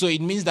 So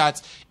it means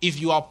that if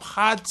you are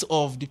part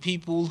of the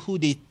people who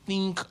they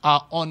think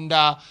are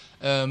under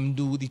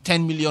the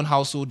 10 million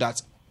household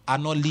that are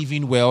not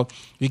living well,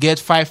 you get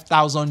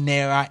 5,000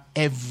 naira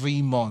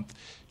every month.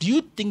 Do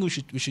you think we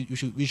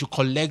should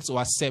collect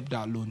or accept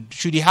that loan?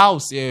 Should the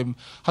House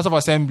of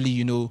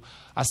Assembly,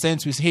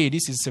 assent to say, hey,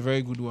 this is a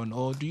very good one,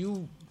 or do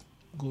you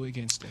go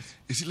against it?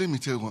 You see, let me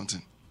tell you one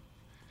thing.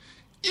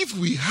 If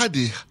we had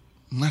a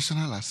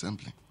National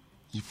Assembly,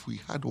 if we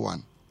had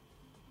one,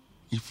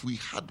 we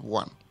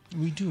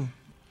do.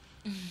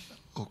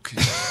 Okay.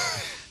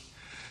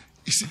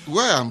 You see,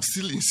 why I'm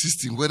still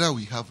insisting whether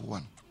we have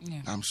one.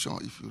 Yeah. I'm sure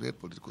if you read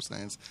political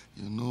science,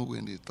 you know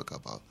when they talk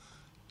about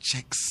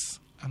checks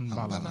and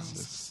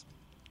balances.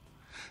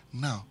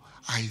 Now,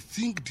 I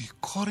think the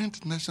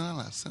current National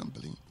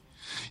Assembly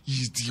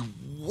is the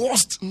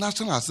worst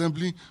National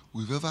Assembly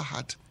we've ever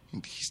had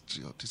in the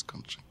history of this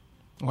country.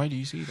 Why do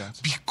you say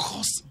that?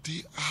 Because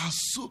they are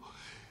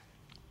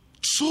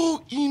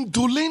so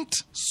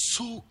indolent.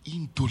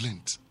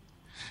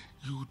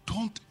 You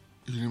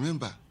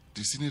remember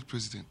the Senate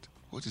President,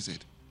 what he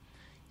said?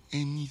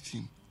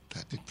 Anything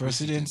that the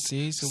President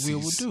says, we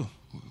will do.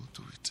 We will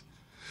do it.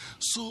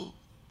 So,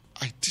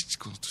 I teach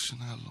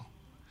constitutional law.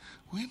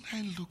 When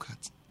I look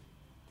at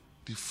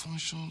the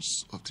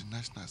functions of the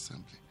National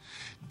Assembly,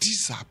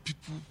 these are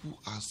people who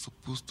are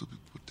supposed to be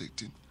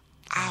protecting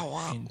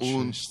our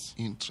own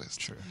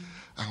interest. Sure.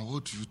 And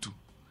what do?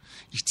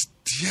 It's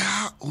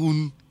their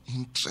own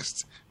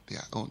interest.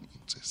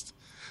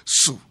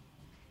 So,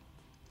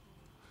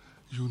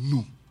 you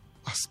know,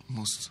 as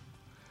most,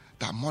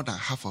 that more than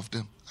half of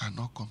them are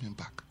not coming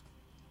back.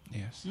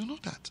 Yes. You know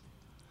that.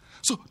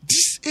 So,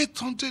 this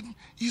 800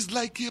 is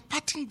like a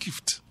parting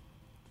gift.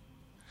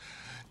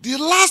 The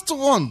last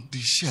one they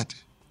shared,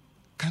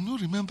 can you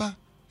remember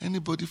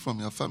anybody from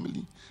your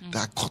family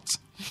that got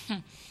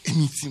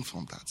anything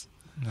from that?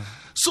 No.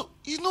 So,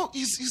 you know,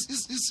 it's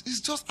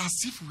just as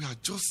if we are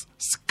just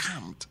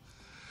scammed.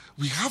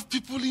 We have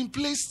people in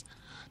place.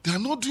 They are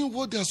not doing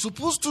what they are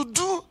supposed to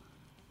do.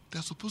 They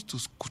are supposed to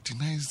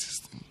scrutinize this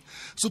thing.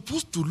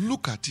 Supposed to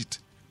look at it.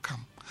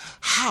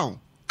 How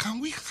can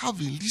we have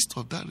a list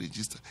of that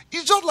register?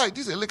 It's just like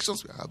these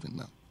elections we are having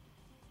now.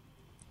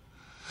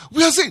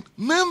 We are saying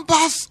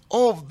members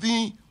of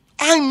the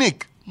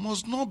INEC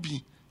must not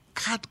be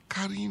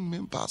card-carrying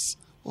members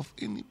of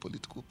any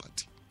political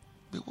party.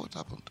 But what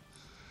happened?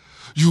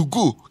 You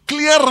go,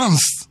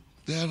 clearance.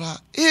 There are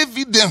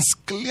evidence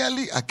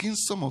clearly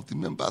against some of the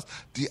members.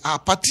 They are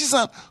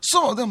partisan.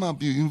 Some of them have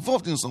been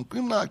involved in some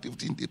criminal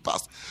activity in the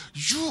past.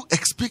 You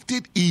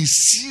expected a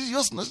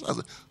serious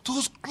national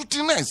to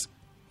scrutinize.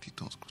 They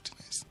don't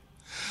scrutinize.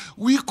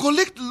 We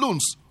collect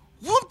loans.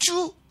 Won't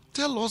you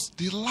tell us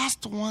the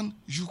last one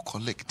you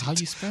collected? How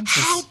you spent it?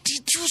 How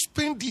did you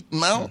spend it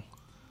now?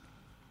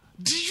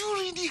 Do you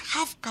really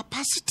have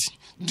capacity?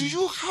 Do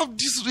you have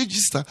this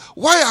register?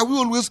 Why are we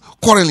always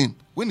quarreling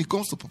when it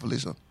comes to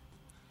population?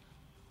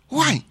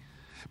 Why?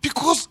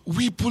 Because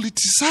we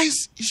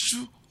politicize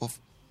issue of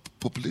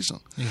population.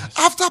 Yes.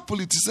 After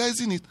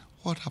politicizing it,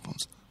 what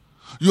happens?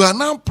 You are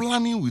now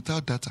planning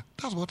without data.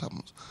 That's what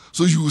happens.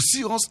 So you will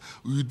see us,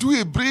 we do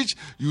a bridge,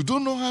 you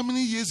don't know how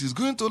many years it's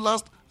going to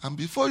last, and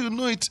before you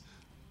know it,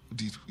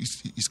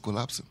 it's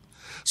collapsing.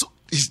 So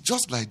it's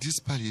just like this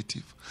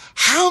palliative.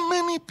 How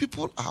many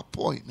people are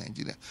poor in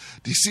Nigeria?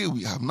 They say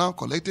we have now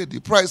collected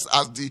the price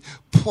as the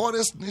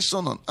poorest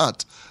nation on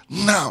earth.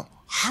 Now,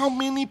 how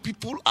many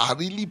people are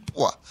really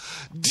poor?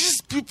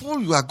 These people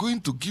you are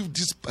going to give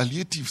these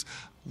palliatives,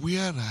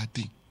 where are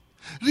they?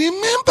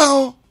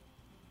 Remember,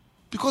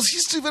 because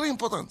history is very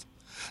important,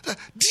 that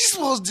this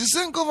was the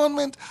same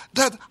government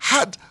that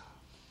had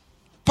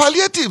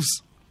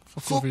palliatives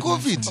for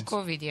COVID. For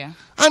COVID, yeah.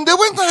 And they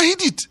went and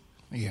hid it.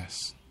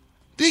 Yes.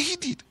 They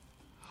hid it.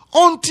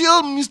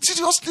 Until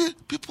mysteriously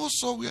people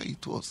saw where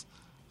it was.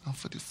 And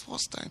for the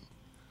first time,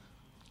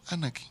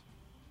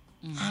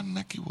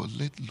 anarchy was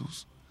let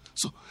loose.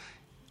 So,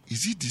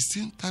 is it the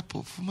same type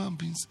of human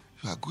beings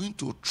you are going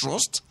to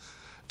trust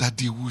that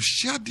they will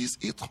share this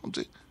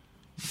 800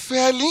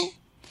 fairly?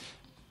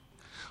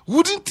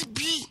 Wouldn't it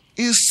be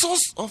a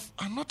source of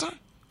another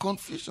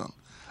confusion?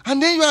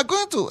 And then you are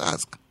going to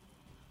ask,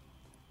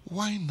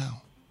 why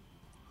now?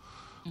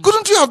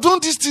 Couldn't you have done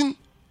this thing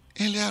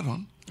earlier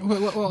on?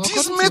 Well,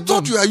 this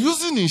method you are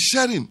using in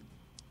sharing,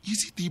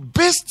 is it the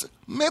best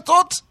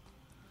method?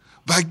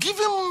 By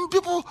giving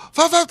people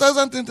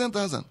 5,000,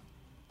 10,000.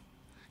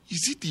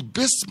 Is it the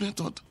best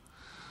method?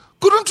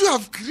 Couldn't you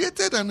have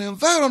created an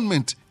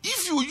environment,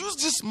 if you use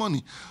this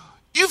money,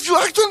 if you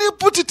actually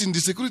put it in the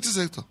security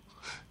sector,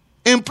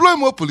 employ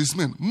more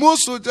policemen, more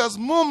soldiers,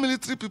 more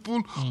military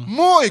people,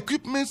 more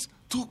equipment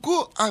to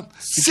go and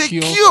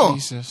secure.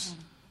 Places.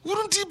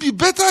 Wouldn't it be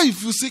better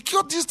if you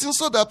secure these things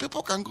so that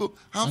people can go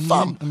and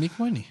farm? And make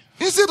money.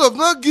 Instead of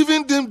not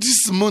giving them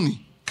this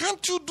money,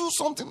 can't you do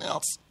something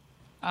else?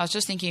 I was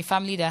just thinking, a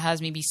family that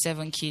has maybe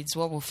 7 kids,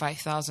 what will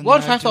 5,000?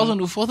 What 5,000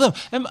 do for them?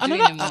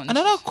 month?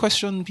 Another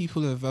question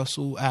people have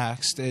also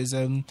asked is,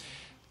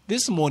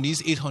 this money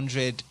is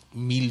 $800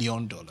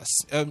 million.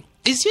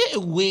 Is there a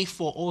way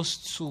for us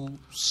to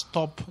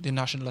stop the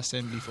National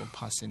Assembly from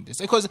passing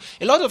this? Because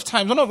a lot of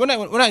times,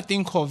 when I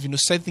think of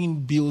certain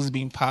bills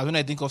being passed, when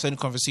I think of certain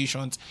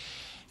conversations,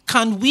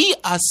 can we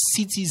as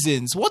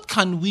citizens, what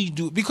can we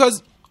do?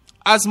 Because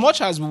as much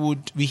as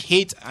we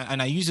hate,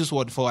 and I use this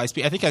word I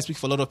think I speak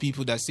for a lot of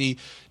people that say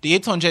the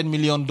 $800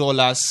 million,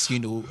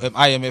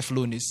 IMF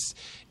loan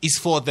is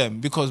for them,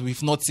 because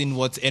we've not seen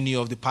what any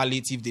of the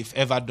palliative they've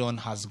ever done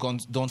has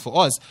done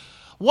for us.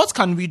 What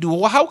can we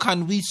do? How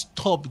can we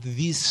stop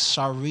this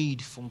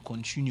charade from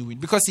continuing?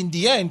 Because in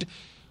the end,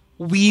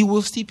 we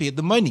will still pay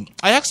the money.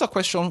 I asked a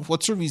question for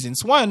two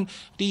reasons. One,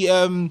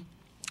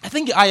 I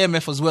think the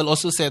IMF as well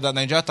also said that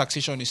Nigeria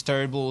taxation is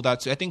terrible.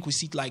 That I think we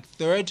sit like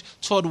third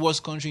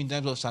worst country in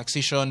terms of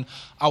taxation.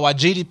 Our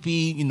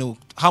GDP,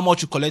 how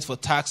much you collect for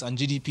tax and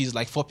GDP is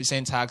like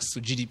 4% tax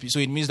to GDP. So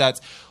it means that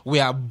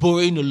we are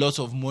borrowing a lot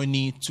of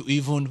money to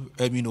even,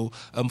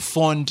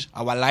 fund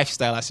our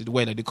lifestyle, as it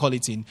were, like they call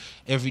it in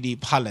everyday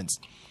parlance.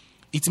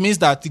 It means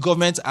that the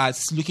government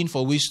is looking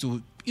for ways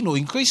to,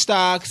 increase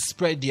tax,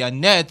 spread their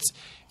net.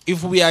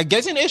 If we are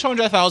getting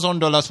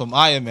 $800,000 from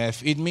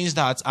IMF, it means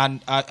that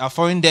our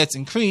foreign debt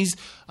increase,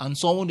 and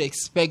someone would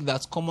expect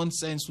that common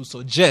sense would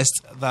suggest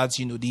that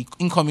the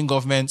incoming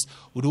government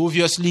would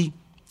obviously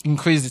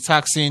increase the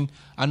taxing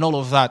and all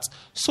of that.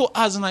 So,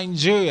 as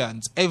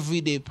Nigerians,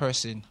 everyday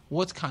person,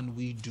 what can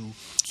we do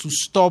to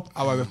stop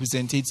our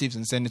representatives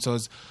and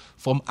senators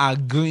from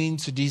agreeing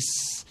to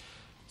this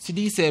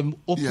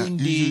open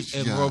day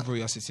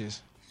robbery, as it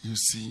is? You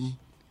see,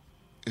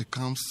 it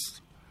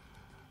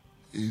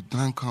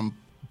then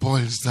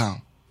boils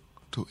down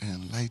to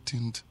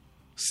enlightened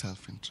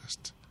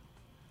self-interest.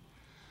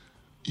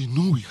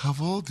 We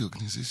have all the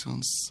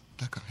organizations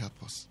that can help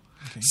us.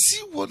 Okay.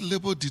 See what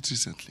Labour did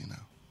recently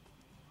now.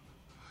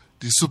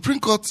 The Supreme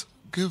Court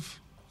gave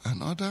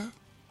an order.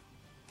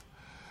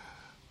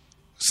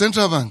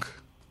 Central Bank,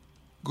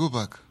 go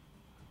back.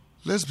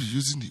 Let's be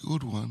using the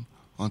old one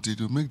until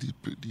they make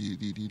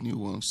the new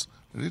ones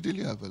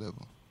readily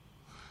available.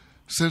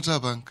 Central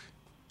Bank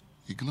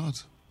ignored.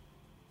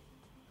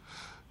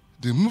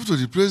 They moved to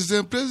the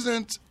president.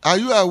 President, are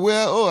you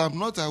aware? Oh, I'm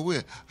not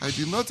aware. I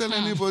did not tell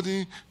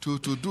anybody to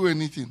do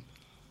anything.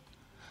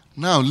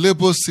 Now,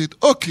 Labour said,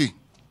 okay,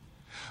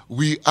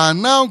 we are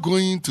now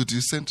going to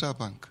the central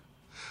bank.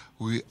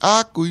 We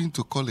are going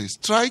to call a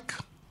strike.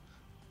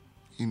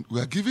 We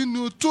are giving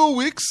you 2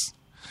 weeks.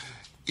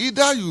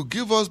 Either you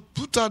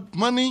put out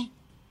money,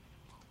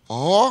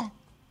 or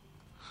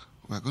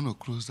we are going to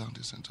close down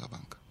the central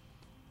bank.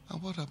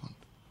 And what happened?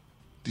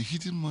 The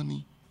hidden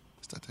money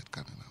started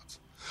coming out.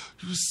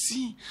 You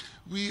see,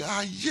 we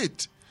are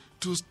yet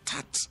to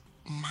start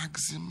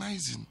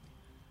maximizing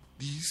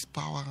this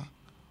power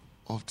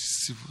of the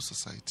civil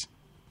society.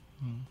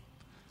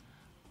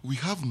 We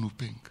have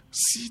Nupeng.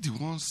 See the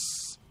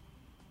ones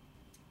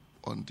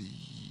on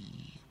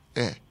the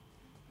air.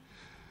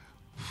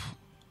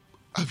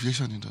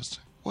 Aviation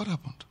industry. What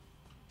happened?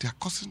 They are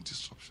causing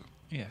disruption.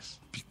 Yes.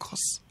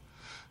 Because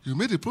you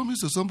made a promise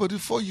to somebody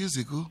 4 years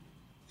ago.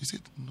 He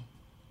said, no,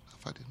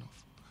 I've had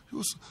enough.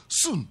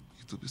 Soon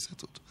it will be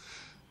settled.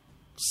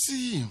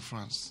 See in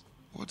France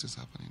what is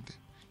happening there.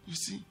 You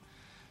see,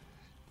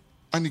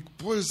 and it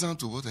boils down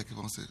to what I keep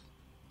on saying.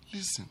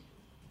 Listen,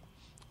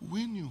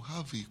 when you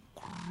have a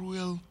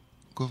cruel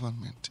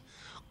government,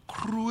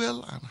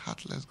 cruel and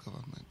heartless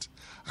government,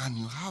 and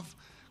you have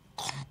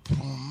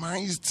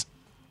compromised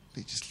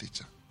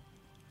legislature,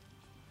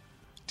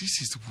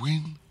 this is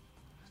when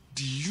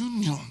the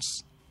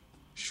unions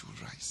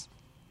should rise.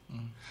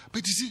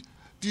 But you see,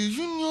 the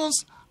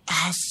unions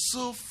are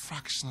so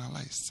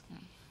fractionalized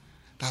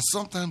that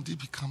sometimes they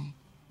become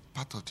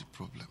part of the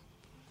problem.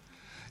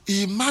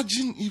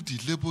 Imagine if the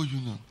labor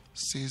union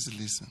says,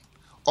 listen,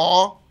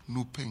 or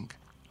Nupeng,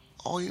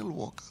 oil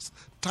workers,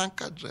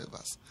 tanker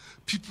drivers,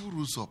 people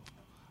rose up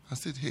and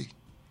said, hey,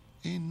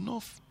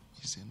 enough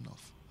is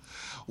enough.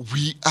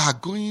 We are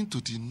going to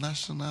the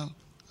National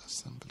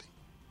Assembly.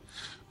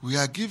 We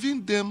are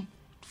giving them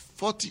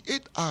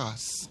 48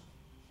 hours.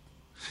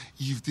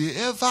 If they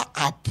ever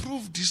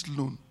approve this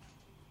loan,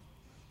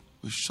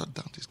 we shut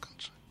down this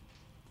country.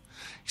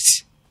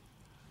 See,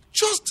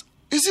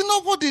 is it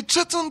not what they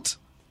threatened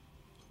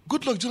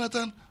Goodluck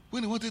Jonathan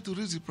when he wanted to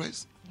raise the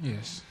price?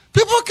 Yes.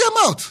 People came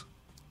out.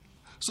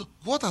 So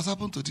what has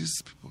happened to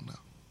these people now?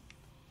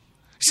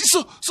 See,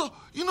 so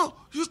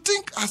you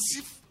think as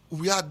if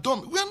we are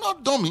dumb. We are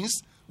not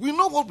dummies. We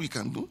know what we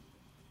can do.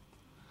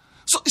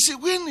 So you see,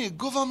 when a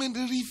government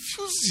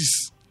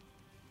refuses,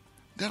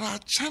 there are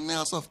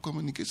channels of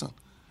communication.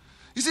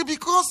 You see,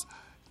 because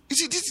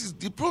this is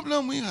the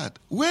problem we had.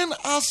 When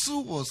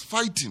ASU was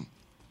fighting,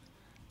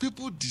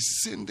 people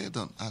descended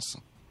on ASU.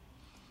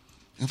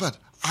 In fact,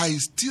 I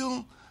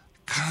still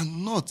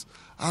cannot.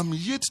 I'm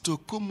yet to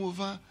come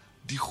over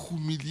the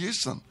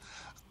humiliation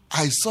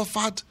I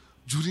suffered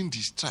during the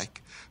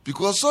strike.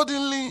 Because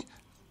suddenly,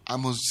 I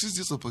must seize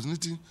this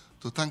opportunity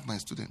to thank my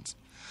students.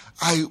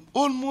 I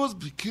almost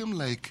became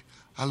like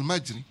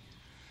Almajiri.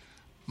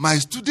 My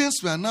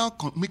students were now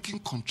making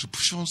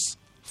contributions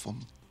for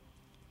me.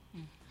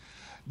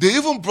 They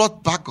even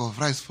brought bag of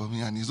rice for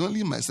me, and it's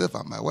only myself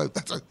and my wife.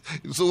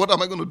 So what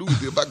am I going to do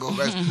with the bag of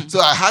rice? So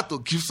I had to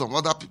give some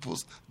other people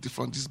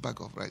from this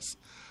bag of rice.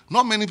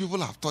 Not many people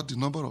have taught the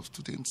number of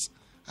students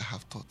I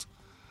have taught.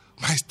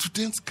 My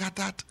students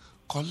gathered,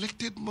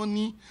 collected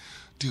money.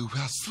 They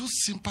were so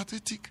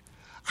sympathetic.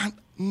 And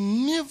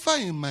never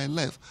in my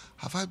life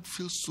have I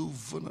felt so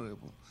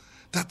vulnerable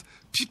that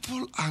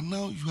you are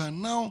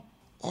now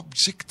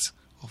object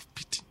of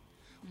pity.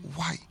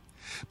 Why?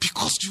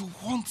 Because you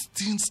want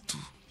things to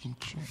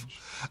improve.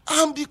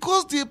 And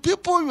because the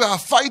people you are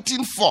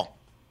fighting for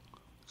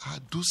are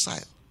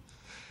docile,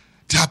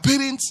 their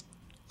parents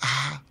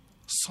are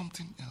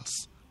something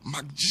else,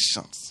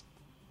 magicians.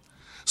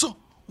 So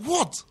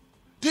what?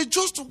 They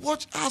just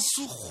watch us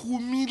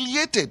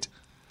humiliated.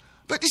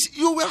 But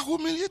you were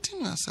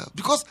humiliating yourself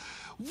because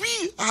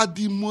we are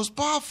the most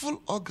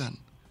powerful organ.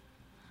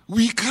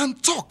 We can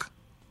talk.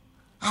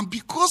 And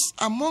because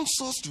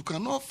amongst us you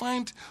cannot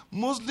find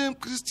Muslim,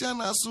 Christian,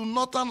 Asu,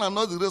 Northern, and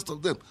all the rest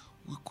of them,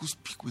 we could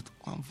speak with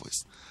one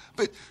voice.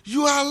 But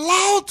you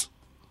allowed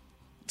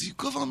the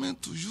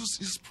government to use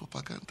its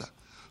propaganda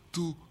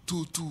to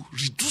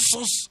reduce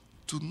us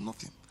to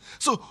nothing.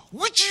 So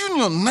which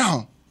union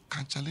now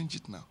can challenge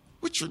it now?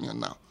 Which union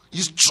now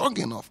is strong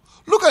enough?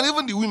 Look at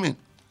even the women.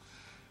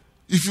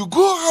 If you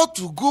go out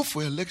to go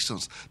for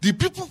elections, the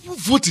people who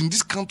vote in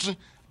this country,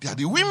 they are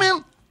the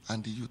women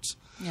and the youth.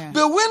 Yeah.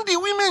 But when the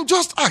women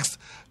just asked,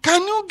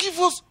 can you give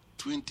us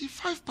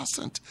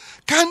 25%?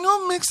 Can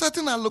you make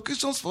certain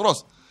allocations for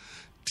us?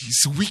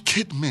 These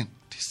wicked men,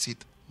 they said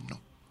no.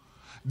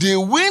 They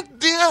went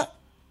there,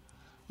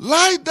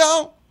 lie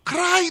down,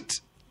 cried,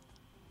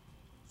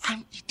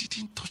 and it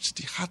didn't touch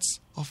the hearts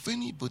of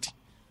anybody.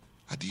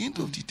 At the end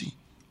of the day,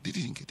 they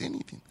didn't get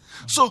anything.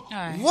 So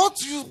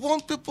what you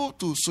want people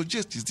to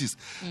suggest is this.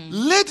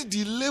 Let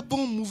the labor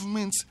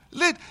movements,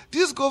 let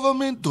this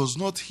government does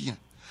not hear.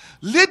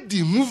 Let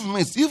the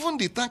movements, even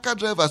the tanker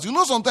drivers,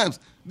 sometimes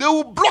they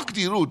will block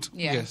the road.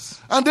 Yeah. Yes.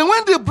 And then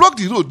when they block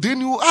the road, then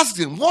you ask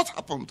them, what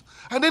happened?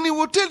 And then he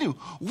will tell you,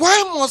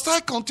 why must I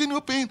continue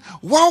paying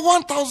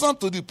 1,000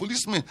 to the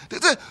policemen? They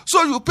say,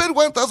 so you paid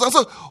 1,000.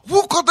 So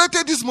who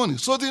collected this money?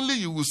 Suddenly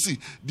you will see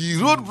the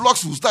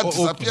roadblocks will start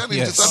disappearing,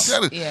 yes.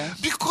 disappearing. Yeah.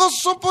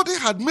 Because somebody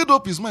had made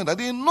up his mind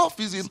that enough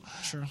is in.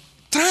 Sure.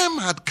 Time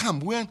had come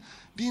when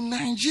the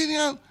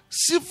Nigerian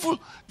civil,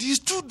 the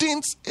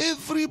students,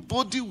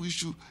 everybody,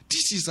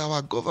 this is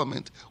our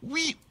government.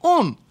 We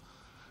own.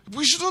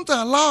 We shouldn't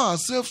allow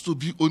ourselves to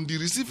be on the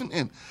receiving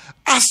end.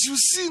 As you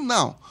see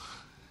now,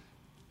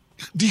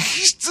 the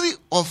history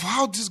of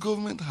how this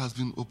government has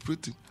been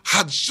operating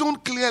had shown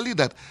clearly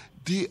that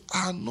they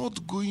are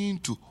not going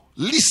to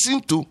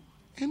listen to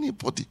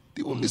anybody.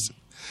 They won't listen.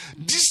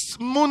 This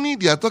money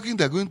they are talking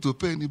they're going to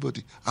pay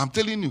anybody. I'm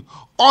telling you,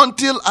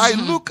 until I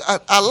look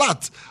at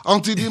alert,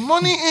 until the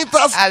money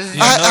enters, I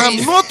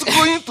am not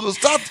going to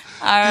start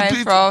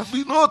Prof.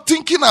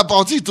 thinking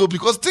about it,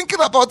 because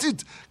thinking about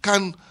it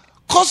can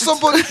cause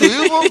somebody to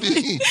even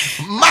be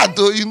mad.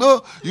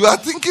 You are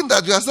thinking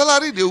that your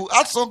salary, they will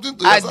add something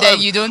to your salary. And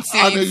then you don't see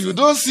and it. then you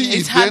don't see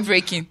It's it.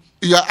 heartbreaking.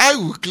 Your eye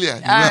will clear.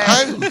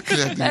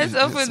 Let's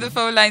open the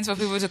phone lines for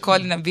people to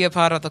call in and be a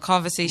part of the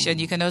conversation.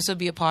 You can also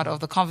be a part of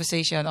the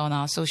conversation on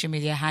our social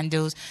media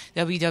handles,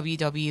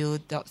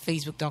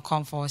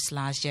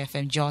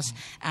 www.facebook.com/JFMJoss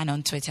and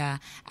on Twitter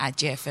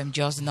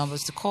 @JFMJoss. The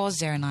numbers to call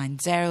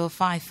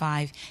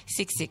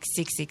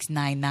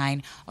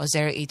 09055666699 or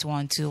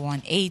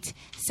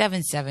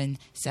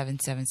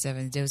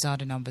 08121877777. Those are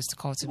the numbers to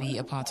call to be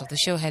a part of the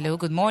show. Hello,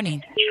 good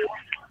morning.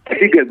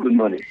 Good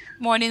morning.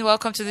 Morning,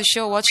 welcome to the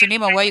show. What's your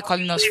name and where are you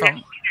calling us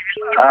from?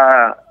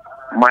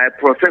 My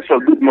professor,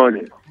 good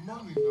morning.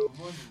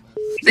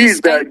 This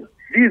is the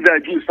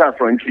Jusa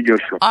from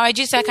Chijoshua. All right,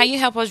 Jusa, can you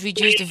help us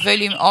reduce the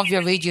volume of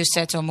your radio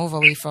set or move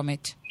away from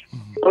it?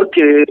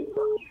 Okay,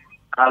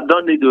 I've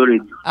done it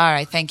already. All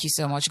right, thank you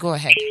so much. Go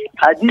ahead.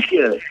 This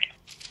year,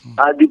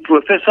 the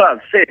professor has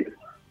said,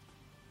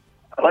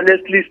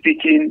 honestly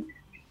speaking,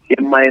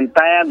 in my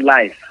entire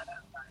life,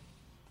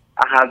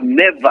 I have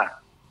never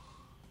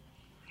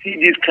see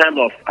this kind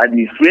of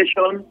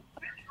administration,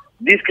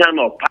 this kind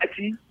of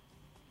party.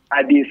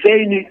 I've been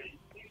saying it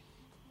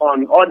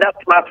on other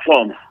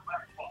platforms.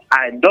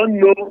 I don't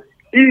know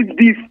if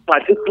this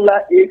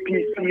particular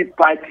APC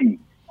party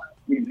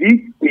is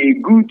it a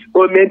good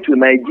omen to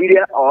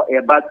Nigeria or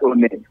a bad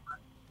omen.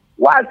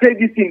 Why I say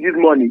this thing this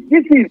morning?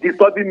 This is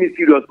disturbing me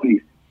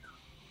seriously.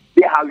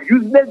 They have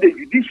useless the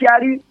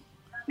judiciary,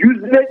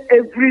 useless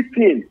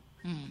everything.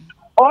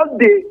 All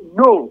they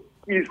know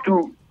is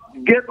to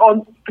get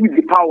on to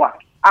the power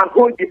and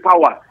hold the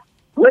power.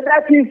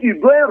 Whether things is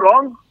going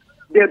wrong,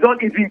 they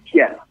don't even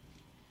care.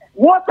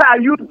 What are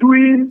you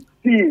doing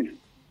since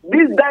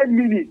this 9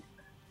 minutes?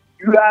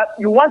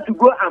 You want to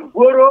go and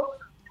borrow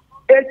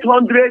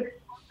 800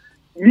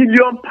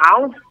 million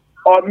pounds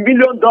or $1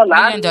 million? $1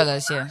 million,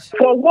 yes.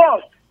 For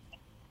what?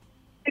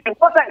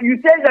 You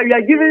say that you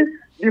are giving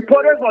the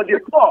poorest or the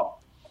poor.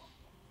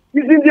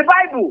 It's in the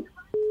Bible.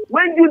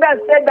 When Judas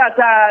said that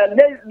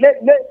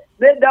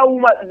let that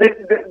woman,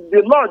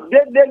 the Lord,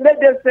 let them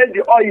sell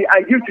the oil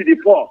and give to the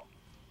poor.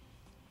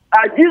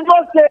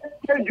 Jesus said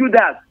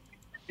Judas,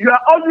 you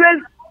are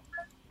always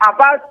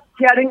about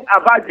caring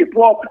about the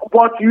poor,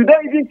 but you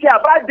don't even care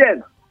about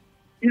them.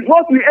 It's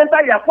what will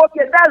enter your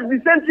pocket. That's the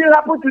same thing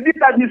happened to this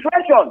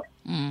administration.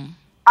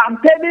 I'm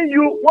telling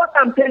you what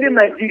I'm telling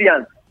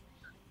Nigerians.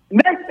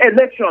 Next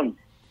election,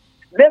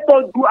 let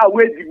us do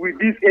away with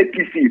this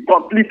APC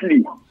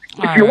completely.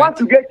 If you want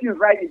to get things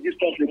right in this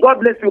country, God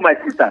bless you, my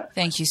sister.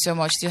 Thank you so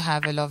much. Do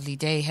have a lovely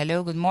day.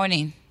 Hello, good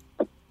morning.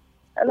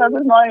 Hello,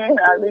 good morning,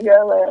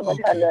 Abigail,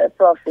 and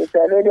Prof. It's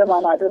Radio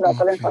Man. I do not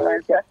calling from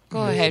Valencia.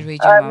 Go ahead,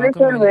 Radio I'm Mama. Good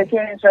listening morning.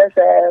 with interest,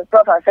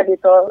 Prof. I said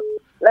it all.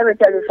 Let me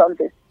tell you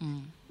something.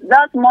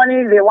 That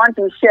money they want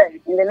to share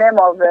in the name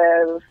of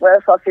fuel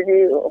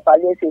subsidy or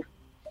palliative,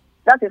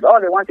 that is all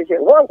they want to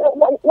share.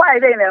 Why are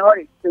they in a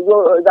hurry to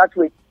go that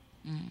way?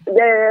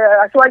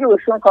 The Ashwaji will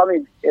soon come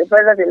in, the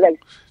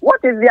president-elect.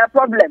 What is their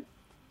problem?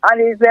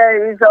 And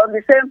it's on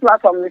the same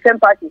platform, the same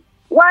party.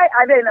 Why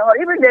are they in a hurry?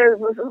 Even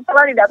the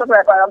salary they're talking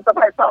about, I'm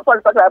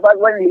talking about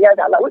when we hear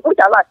that, which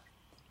are like,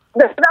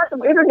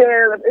 even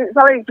the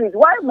salary increase.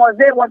 Why must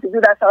they want to do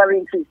that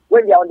salary increase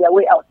when they are on their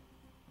way out?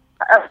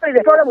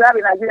 The problem we have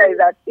in Nigeria is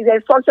that it's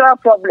a structural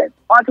problem.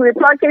 Until we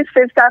practice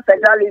fiscal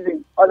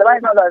federalism, or the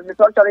right now as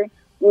restructuring,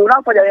 we will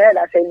not put our head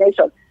as a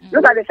nation.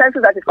 Look at the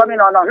census that is coming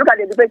on. Look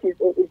at the debate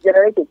is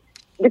generating.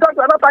 Because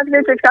we're not practicing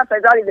fiscal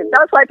federalism.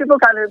 That's why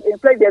people can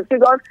inflate their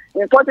figures,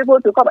 import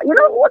people to come. You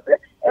know what?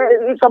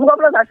 Some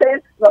governors are saying,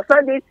 we're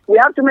spending, we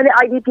have too many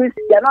IDPs,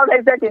 they're not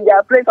resident in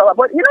their place.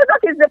 But you know,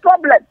 that is the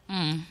problem.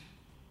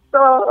 So,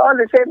 all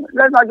the same,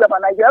 let's not jump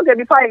on Nigeria. Okay,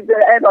 before I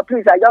end up,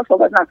 please, I just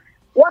forgot now.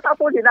 What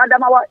happened in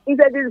Adamawa is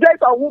a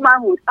disgrace of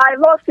womanhood. I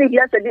lost sleep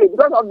yesterday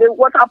because of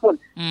what happened.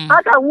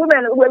 How can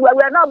women,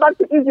 we're now back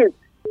to Egypt.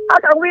 How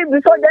can we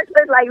be so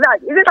desperate like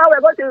that? Is this how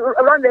we're going to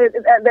run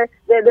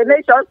the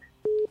nation?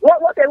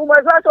 What a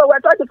woman does, so we're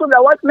trying to prove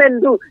that what men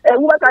do, a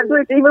woman can do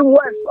it even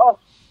worse off.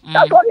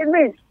 That's what it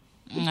means.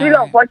 It's really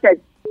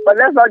unfortunate. But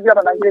let's not jump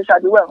on Nigeria. Shall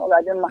do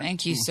well.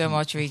 Thank you so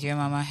much, Radio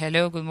Mama.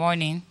 Hello, good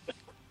morning.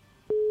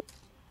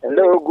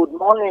 Hello, good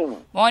morning.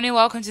 Morning,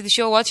 welcome to the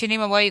show. What's your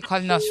name and where are you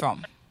calling us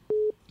from?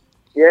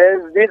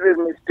 Yes, this is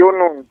Miss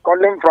Tunu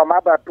calling from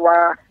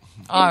Abattoir.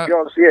 All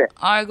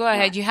right, go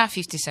ahead. You have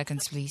 50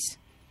 seconds, please.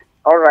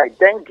 All right,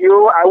 thank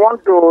you. I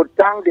want to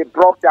thank the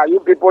prof that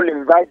you people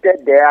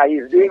invited there.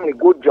 He's doing a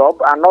good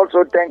job, and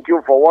also thank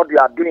you for what you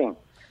are doing.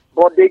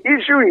 But the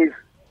issue is,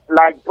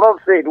 like Prof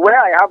said, where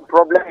I have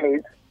problem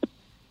is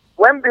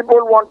when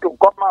people want to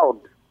come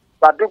out,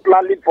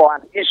 particularly for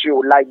an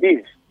issue like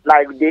this,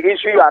 like the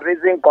issue you are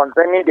raising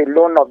concerning the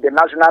loan of the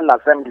National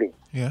Assembly.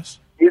 Yes.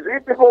 Is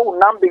if people will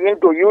now begin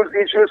to use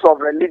issues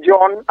of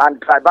religion and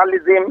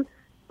tribalism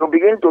to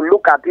begin to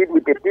look at it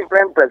with a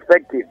different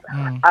perspective.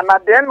 And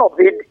at the end of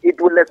it,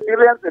 it will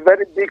experience a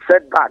very big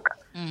setback.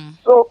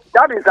 So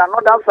that is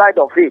another side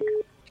of it.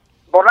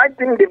 But I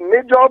think the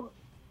major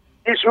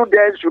issue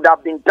there should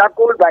have been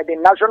tackled by the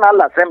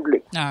National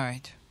Assembly. All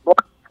right.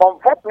 But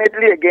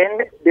unfortunately, again,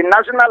 the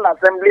National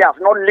Assembly has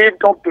not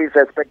lived up to its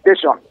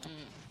expectation.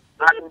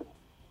 And,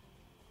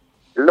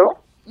 hello?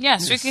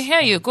 Yes, we can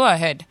hear you. Go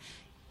ahead.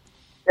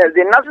 Yes,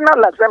 the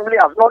National Assembly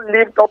has not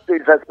lived up to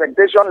its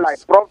expectation, like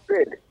Prof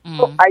said.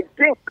 So I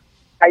think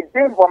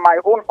on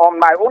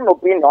my own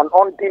opinion,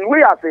 until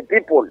we as a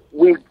people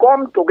will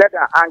come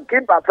together and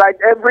keep aside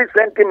every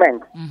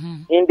sentiment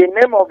in the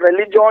name of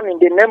religion, in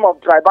the name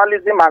of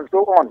tribalism, and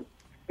so on.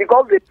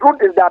 Because the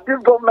truth is that this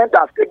government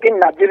has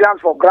taken Nigerians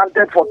for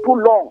granted for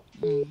too long.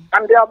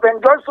 And they have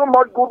enjoyed so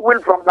much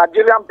goodwill from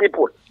Nigerian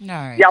people.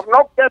 Right. They have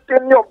not kept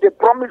any of the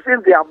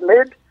promises they have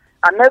made.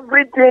 And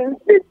everything,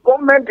 the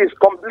government is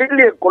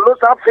completely a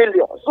colossal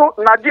failure. So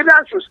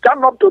Nigerians should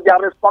stand up to their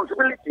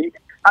responsibility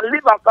and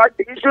leave aside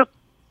the issues.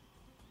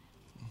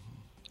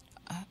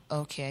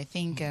 Okay, I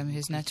think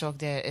his network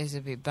there is a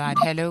bit bad.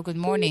 Hello, good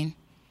morning.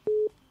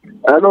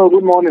 Hello,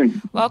 good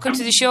morning. Welcome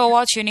to the show.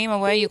 What's your name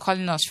and where are you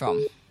calling us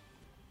from?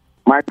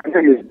 My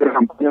name is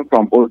I'm calling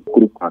from Old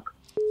School Park.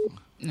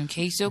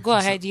 Okay, so go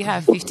ahead. You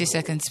have 50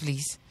 seconds,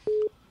 please.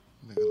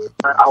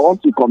 I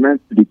want to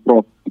comment to the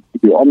prof.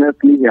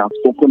 Honestly, he has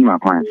spoken my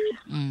mind.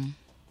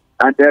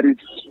 And there is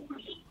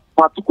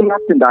particular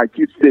thing that I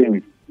keep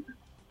saying,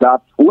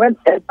 that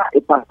whenever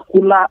a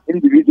particular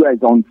individual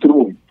is on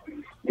throne,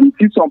 you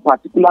see some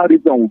particular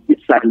reason will keep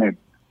silent,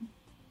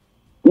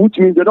 which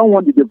means they don't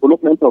want the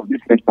development of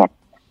this nation.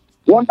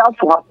 What has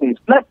to happen?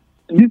 Let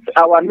this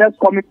our next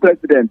coming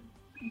president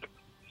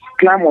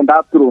climb on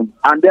that throne,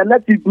 and then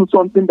let it do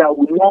something that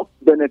will not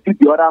benefit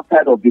the other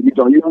side of the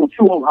region. You will see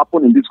what will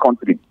happen in this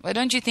country. Well,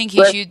 don't you think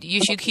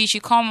he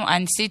should come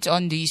and sit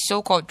on the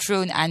so-called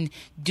throne and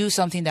do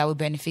something that will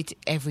benefit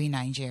every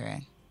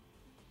Nigerian?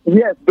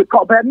 Yes,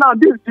 because but now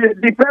the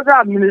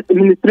present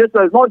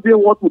administrator is not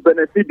doing what will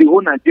benefit the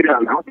whole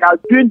Nigerian. They are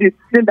doing the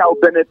thing that will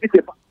benefit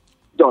the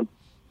region.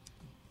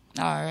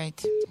 All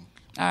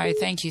right.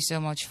 Thank you so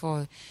much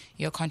for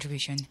your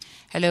contribution.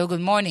 Hello,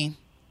 good morning.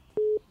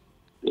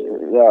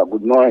 Yeah,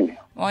 good morning.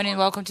 Morning,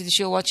 welcome to the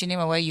show. What's your name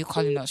and where are you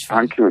calling us from?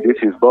 Thank you. This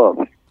is Bob.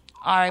 All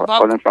right,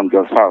 Bob. Calling from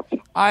Jos South.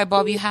 All right,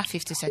 Bob, you have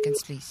 50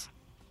 seconds, please.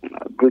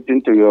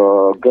 Greeting to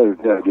your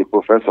guest there, the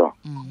professor.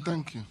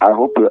 Thank you. I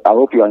hope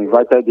you are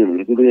invited him.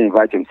 He didn't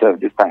invite himself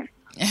this time.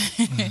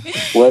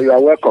 Well, you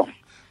are welcome.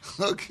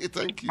 Okay,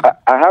 thank you.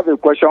 I have a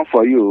question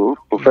for you,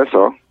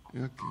 Professor.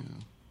 Okay.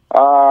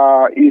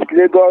 Is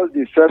Lagos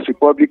the first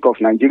republic of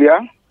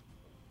Nigeria?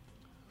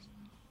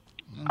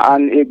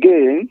 And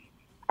again,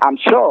 I'm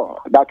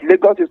sure that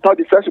Lagos is not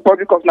the first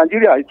republic of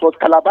Nigeria. It was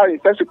Calabar, the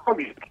first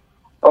republic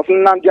of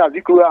Nnamdi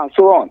Azikiwe and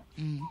so on.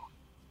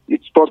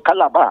 It was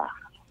Calabar,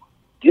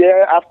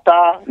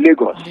 thereafter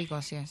Lagos,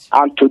 Lagos, yes.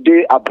 and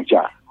today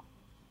Abuja.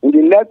 In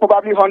the next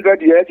probably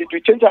 100 years, it will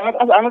change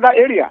another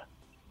area.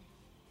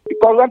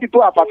 Because when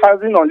people are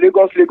emphasizing on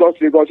Lagos,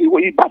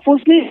 it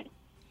baffles me.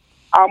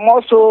 And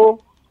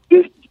also,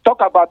 they talk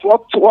about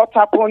what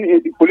happened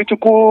in the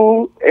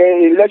political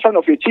election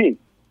of 18.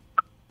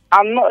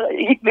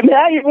 May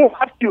I even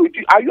ask you,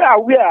 are you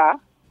aware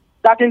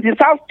that in the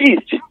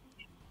southeast,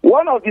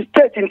 one of the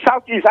states in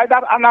southeast,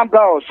 either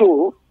Anambra or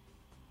so,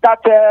 that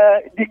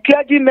the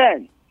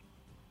clergymen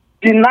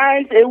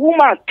denied, a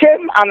woman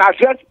came and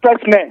addressed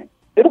pressmen.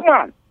 The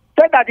woman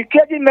said that the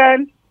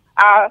clergymen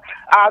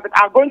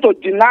are going to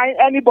deny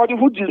anybody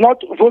who does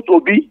not vote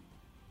Obi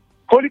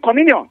Holy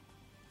Communion.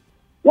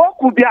 What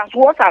could be as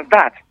worse as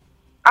that?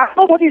 And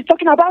nobody is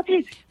talking about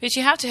it. But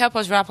you have to help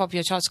us wrap up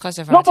your thoughts because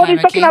of our Nobody time,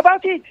 is talking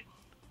about it.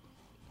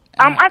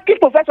 I'm asking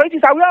Professor if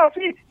he's aware of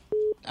it.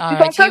 All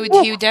right,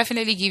 he would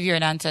definitely give you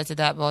an answer to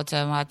that, but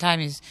our time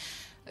is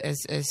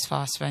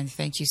fast spent.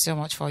 Thank you so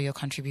much for your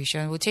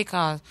contribution. We'll take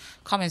our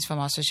comments from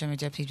our social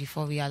media page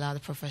before we allow the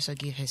professor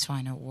give his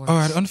final words. All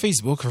right, on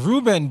Facebook,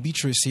 Ruben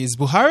Beatrice says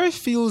Buhari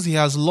feels he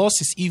has lost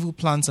his evil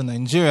plans on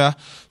Nigeria,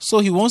 so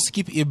he wants to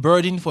keep a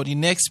burden for the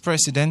next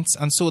president,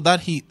 and so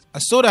that he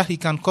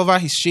can cover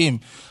his shame.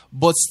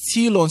 But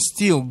still on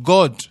still,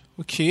 God.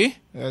 Okay,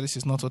 this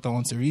is not what I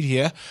want to read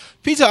here.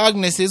 Peter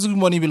Agnes says, good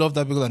morning, beloved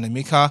Abigail and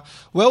Emeka.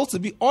 Well, to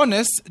be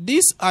honest,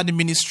 this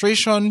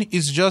administration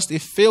is just a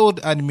failed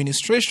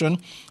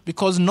administration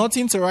because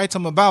nothing to write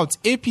home about.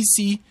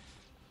 APC.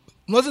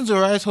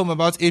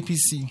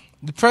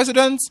 The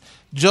president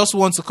just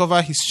wants to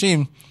cover his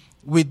shame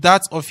with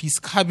that of his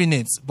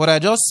cabinet. But I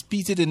just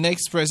pity the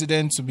next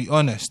president, to be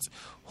honest.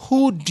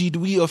 Who did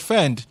we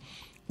offend?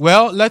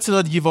 Well, let's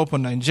not give up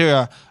on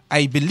Nigeria.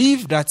 I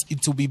believe that it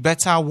will be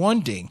better one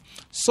day.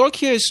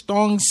 Sokia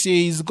Stong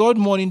says, good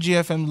morning,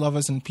 GFM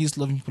lovers and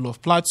peace-loving people of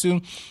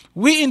Plateau.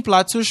 We in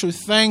Plateau should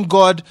thank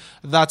God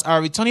that our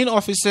returning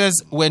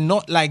officers were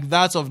not like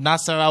that of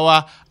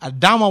Nasarawa,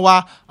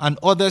 Adamawa, and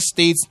other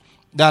states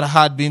that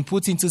had been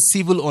put into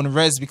civil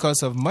unrest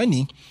because of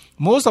money.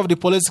 Most of the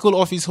political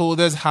office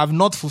holders have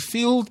not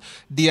fulfilled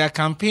their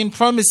campaign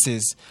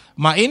promises.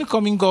 My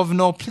incoming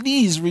governor,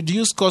 please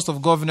reduce cost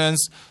of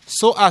governance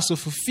so as to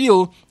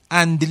fulfill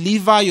and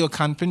deliver your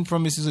campaign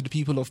promises to the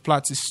people of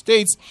Plateau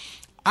States.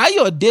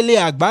 Ayodele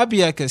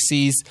Agbabiaka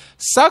says,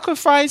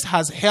 sacrifice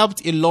has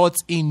helped a lot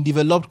in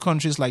developed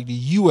countries like the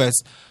US,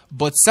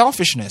 but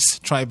selfishness,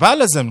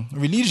 tribalism,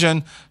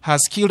 religion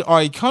has killed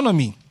our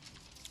economy.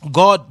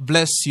 God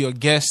bless your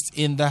guest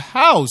in the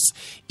house.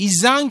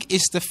 Izang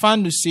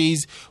Estefano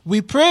says,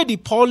 we pray the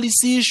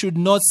policy should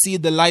not see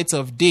the light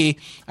of day,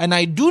 and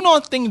I do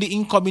not think the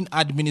incoming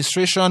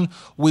administration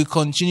will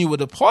continue with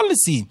the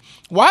policy.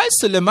 While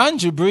Suleiman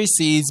Jibri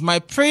says, my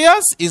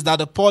prayers is that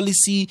the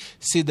policy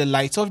see the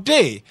light of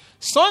day.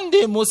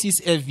 Sunday Moses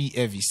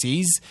Evi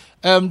says,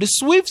 the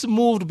swift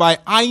move by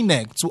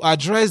INEC to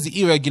address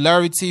the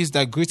irregularities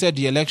that greeted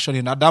the election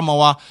in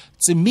Adamawa,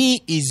 to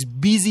me, is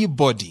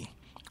busybody.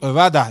 Or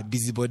rather,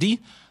 busybody.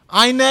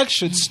 INEC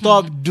should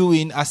stop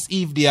doing as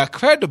if they are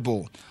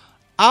credible.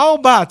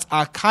 Albert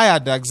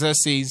Akaya Daxa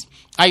says,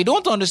 I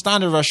don't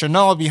understand the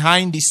rationale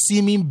behind the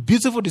seeming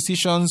beautiful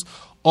decisions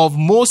of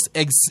most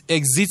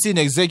exiting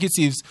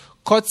executives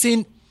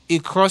cutting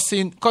across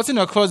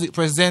the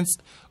president's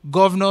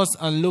governors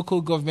and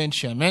local government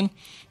chairmen.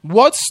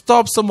 What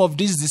stops some of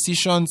these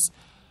decisions?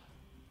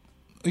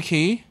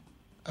 Okay.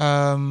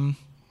 I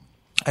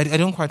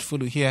don't quite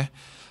follow here.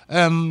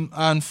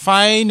 And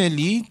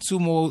finally, two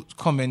more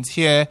comments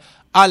here.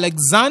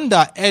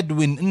 Alexander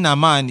Edwin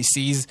Nnamani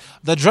says,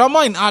 the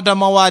drama in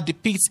Adamawa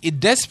depicts a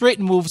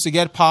desperate move to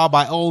get power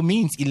by all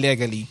means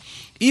illegally.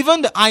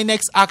 Even the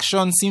INEC's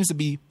action seems to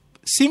be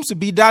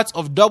that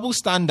of double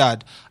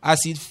standard,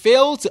 as it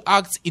failed to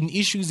act in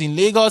issues in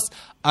Lagos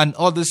and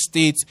other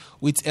states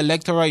with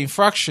electoral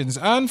infractions.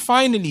 And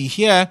finally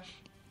here,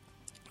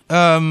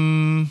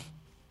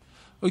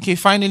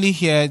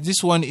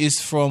 this one is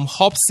from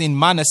Hobson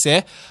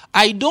Manasseh.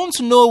 I don't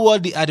know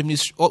what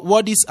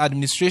this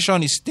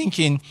administration is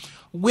thinking.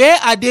 Where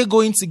are they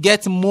going to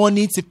get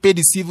money to pay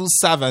the civil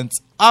servants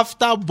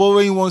after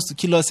borrowing wants to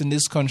kill us in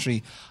this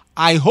country?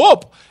 I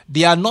hope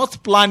they are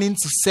not planning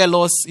to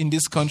sell us in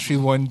this country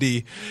one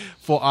day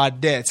for our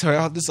debt.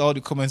 Well, these are all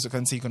the comments you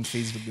can take on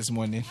Facebook this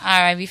morning. All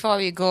right, before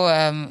we go,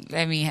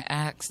 let me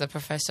ask the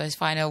professor his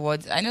final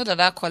words. I know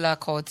that caller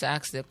called to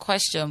ask the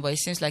question, but it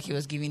seems like he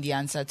was giving the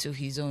answer to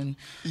his own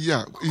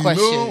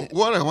question. You know,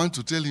 what I want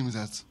to tell him is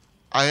that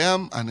I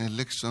am an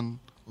election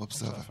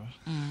observer.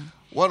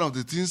 One of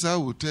the things I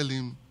would tell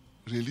him,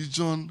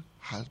 religion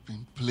has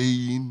been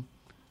playing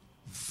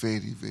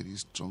very, very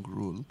strong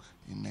role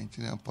in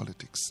Nigerian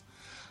politics.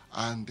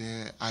 And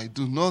I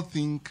do not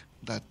think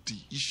that the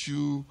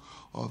issue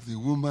of the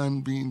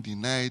woman being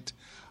denied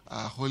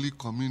Holy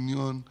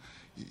Communion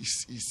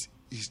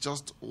is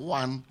just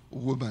one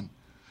woman.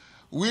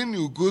 When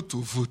you go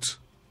to vote,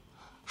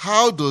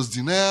 how does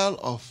denial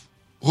of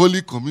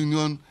Holy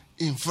Communion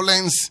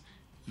influence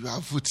your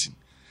voting?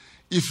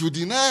 If you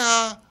deny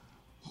her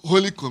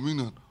Holy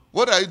Communion.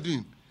 What are you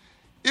doing?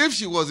 If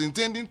she was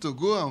intending to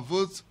go and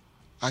vote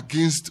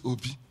against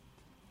Obi,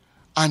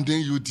 and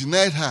then you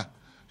denied her,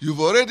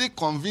 you've already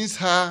convinced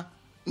her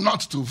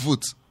not to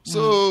vote.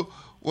 So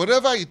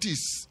whatever it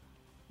is,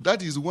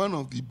 that is one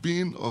of the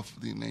bane of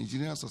the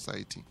Nigerian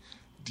society.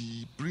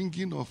 The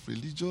bringing of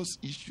religious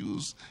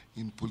issues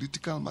in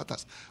political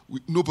matters.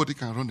 Nobody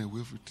can run away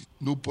with it.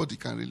 Nobody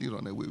can really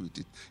run away with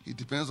it. It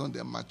depends on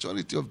the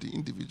maturity of the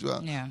individual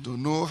to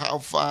know how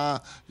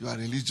far your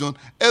religion.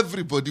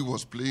 Everybody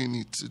was playing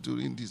it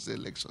during this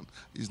election.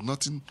 It's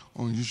nothing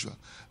unusual.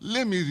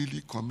 Let me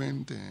really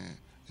commend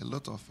a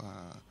lot of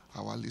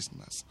our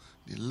listeners.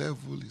 The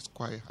level is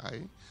quite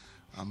high.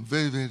 I'm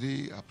very,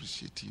 very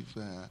appreciative.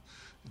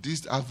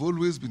 I've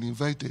always been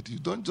invited. You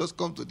don't just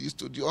come to the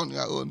studio on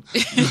your own.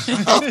 You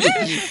have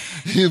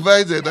to be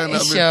invited.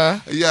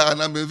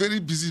 And I'm a very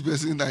busy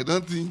person. I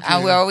don't think.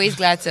 And we're always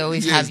glad to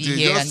always have you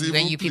here. And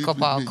when you pick up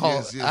our call,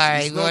 all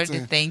right, we want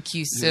to thank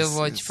you so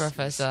much,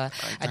 Professor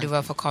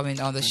Aduba, for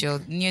coming on the show.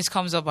 News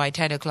comes up by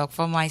 10 o'clock.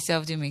 For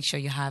myself, do make sure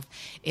you have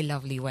a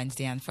lovely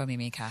Wednesday. And for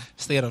Mimika,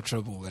 stay out of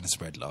trouble. We're gonna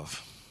spread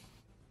love.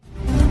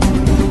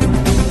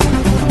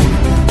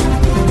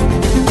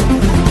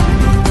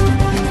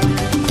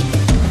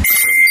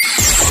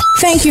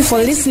 Thank you for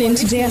listening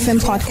to JFM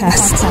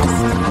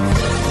Podcast.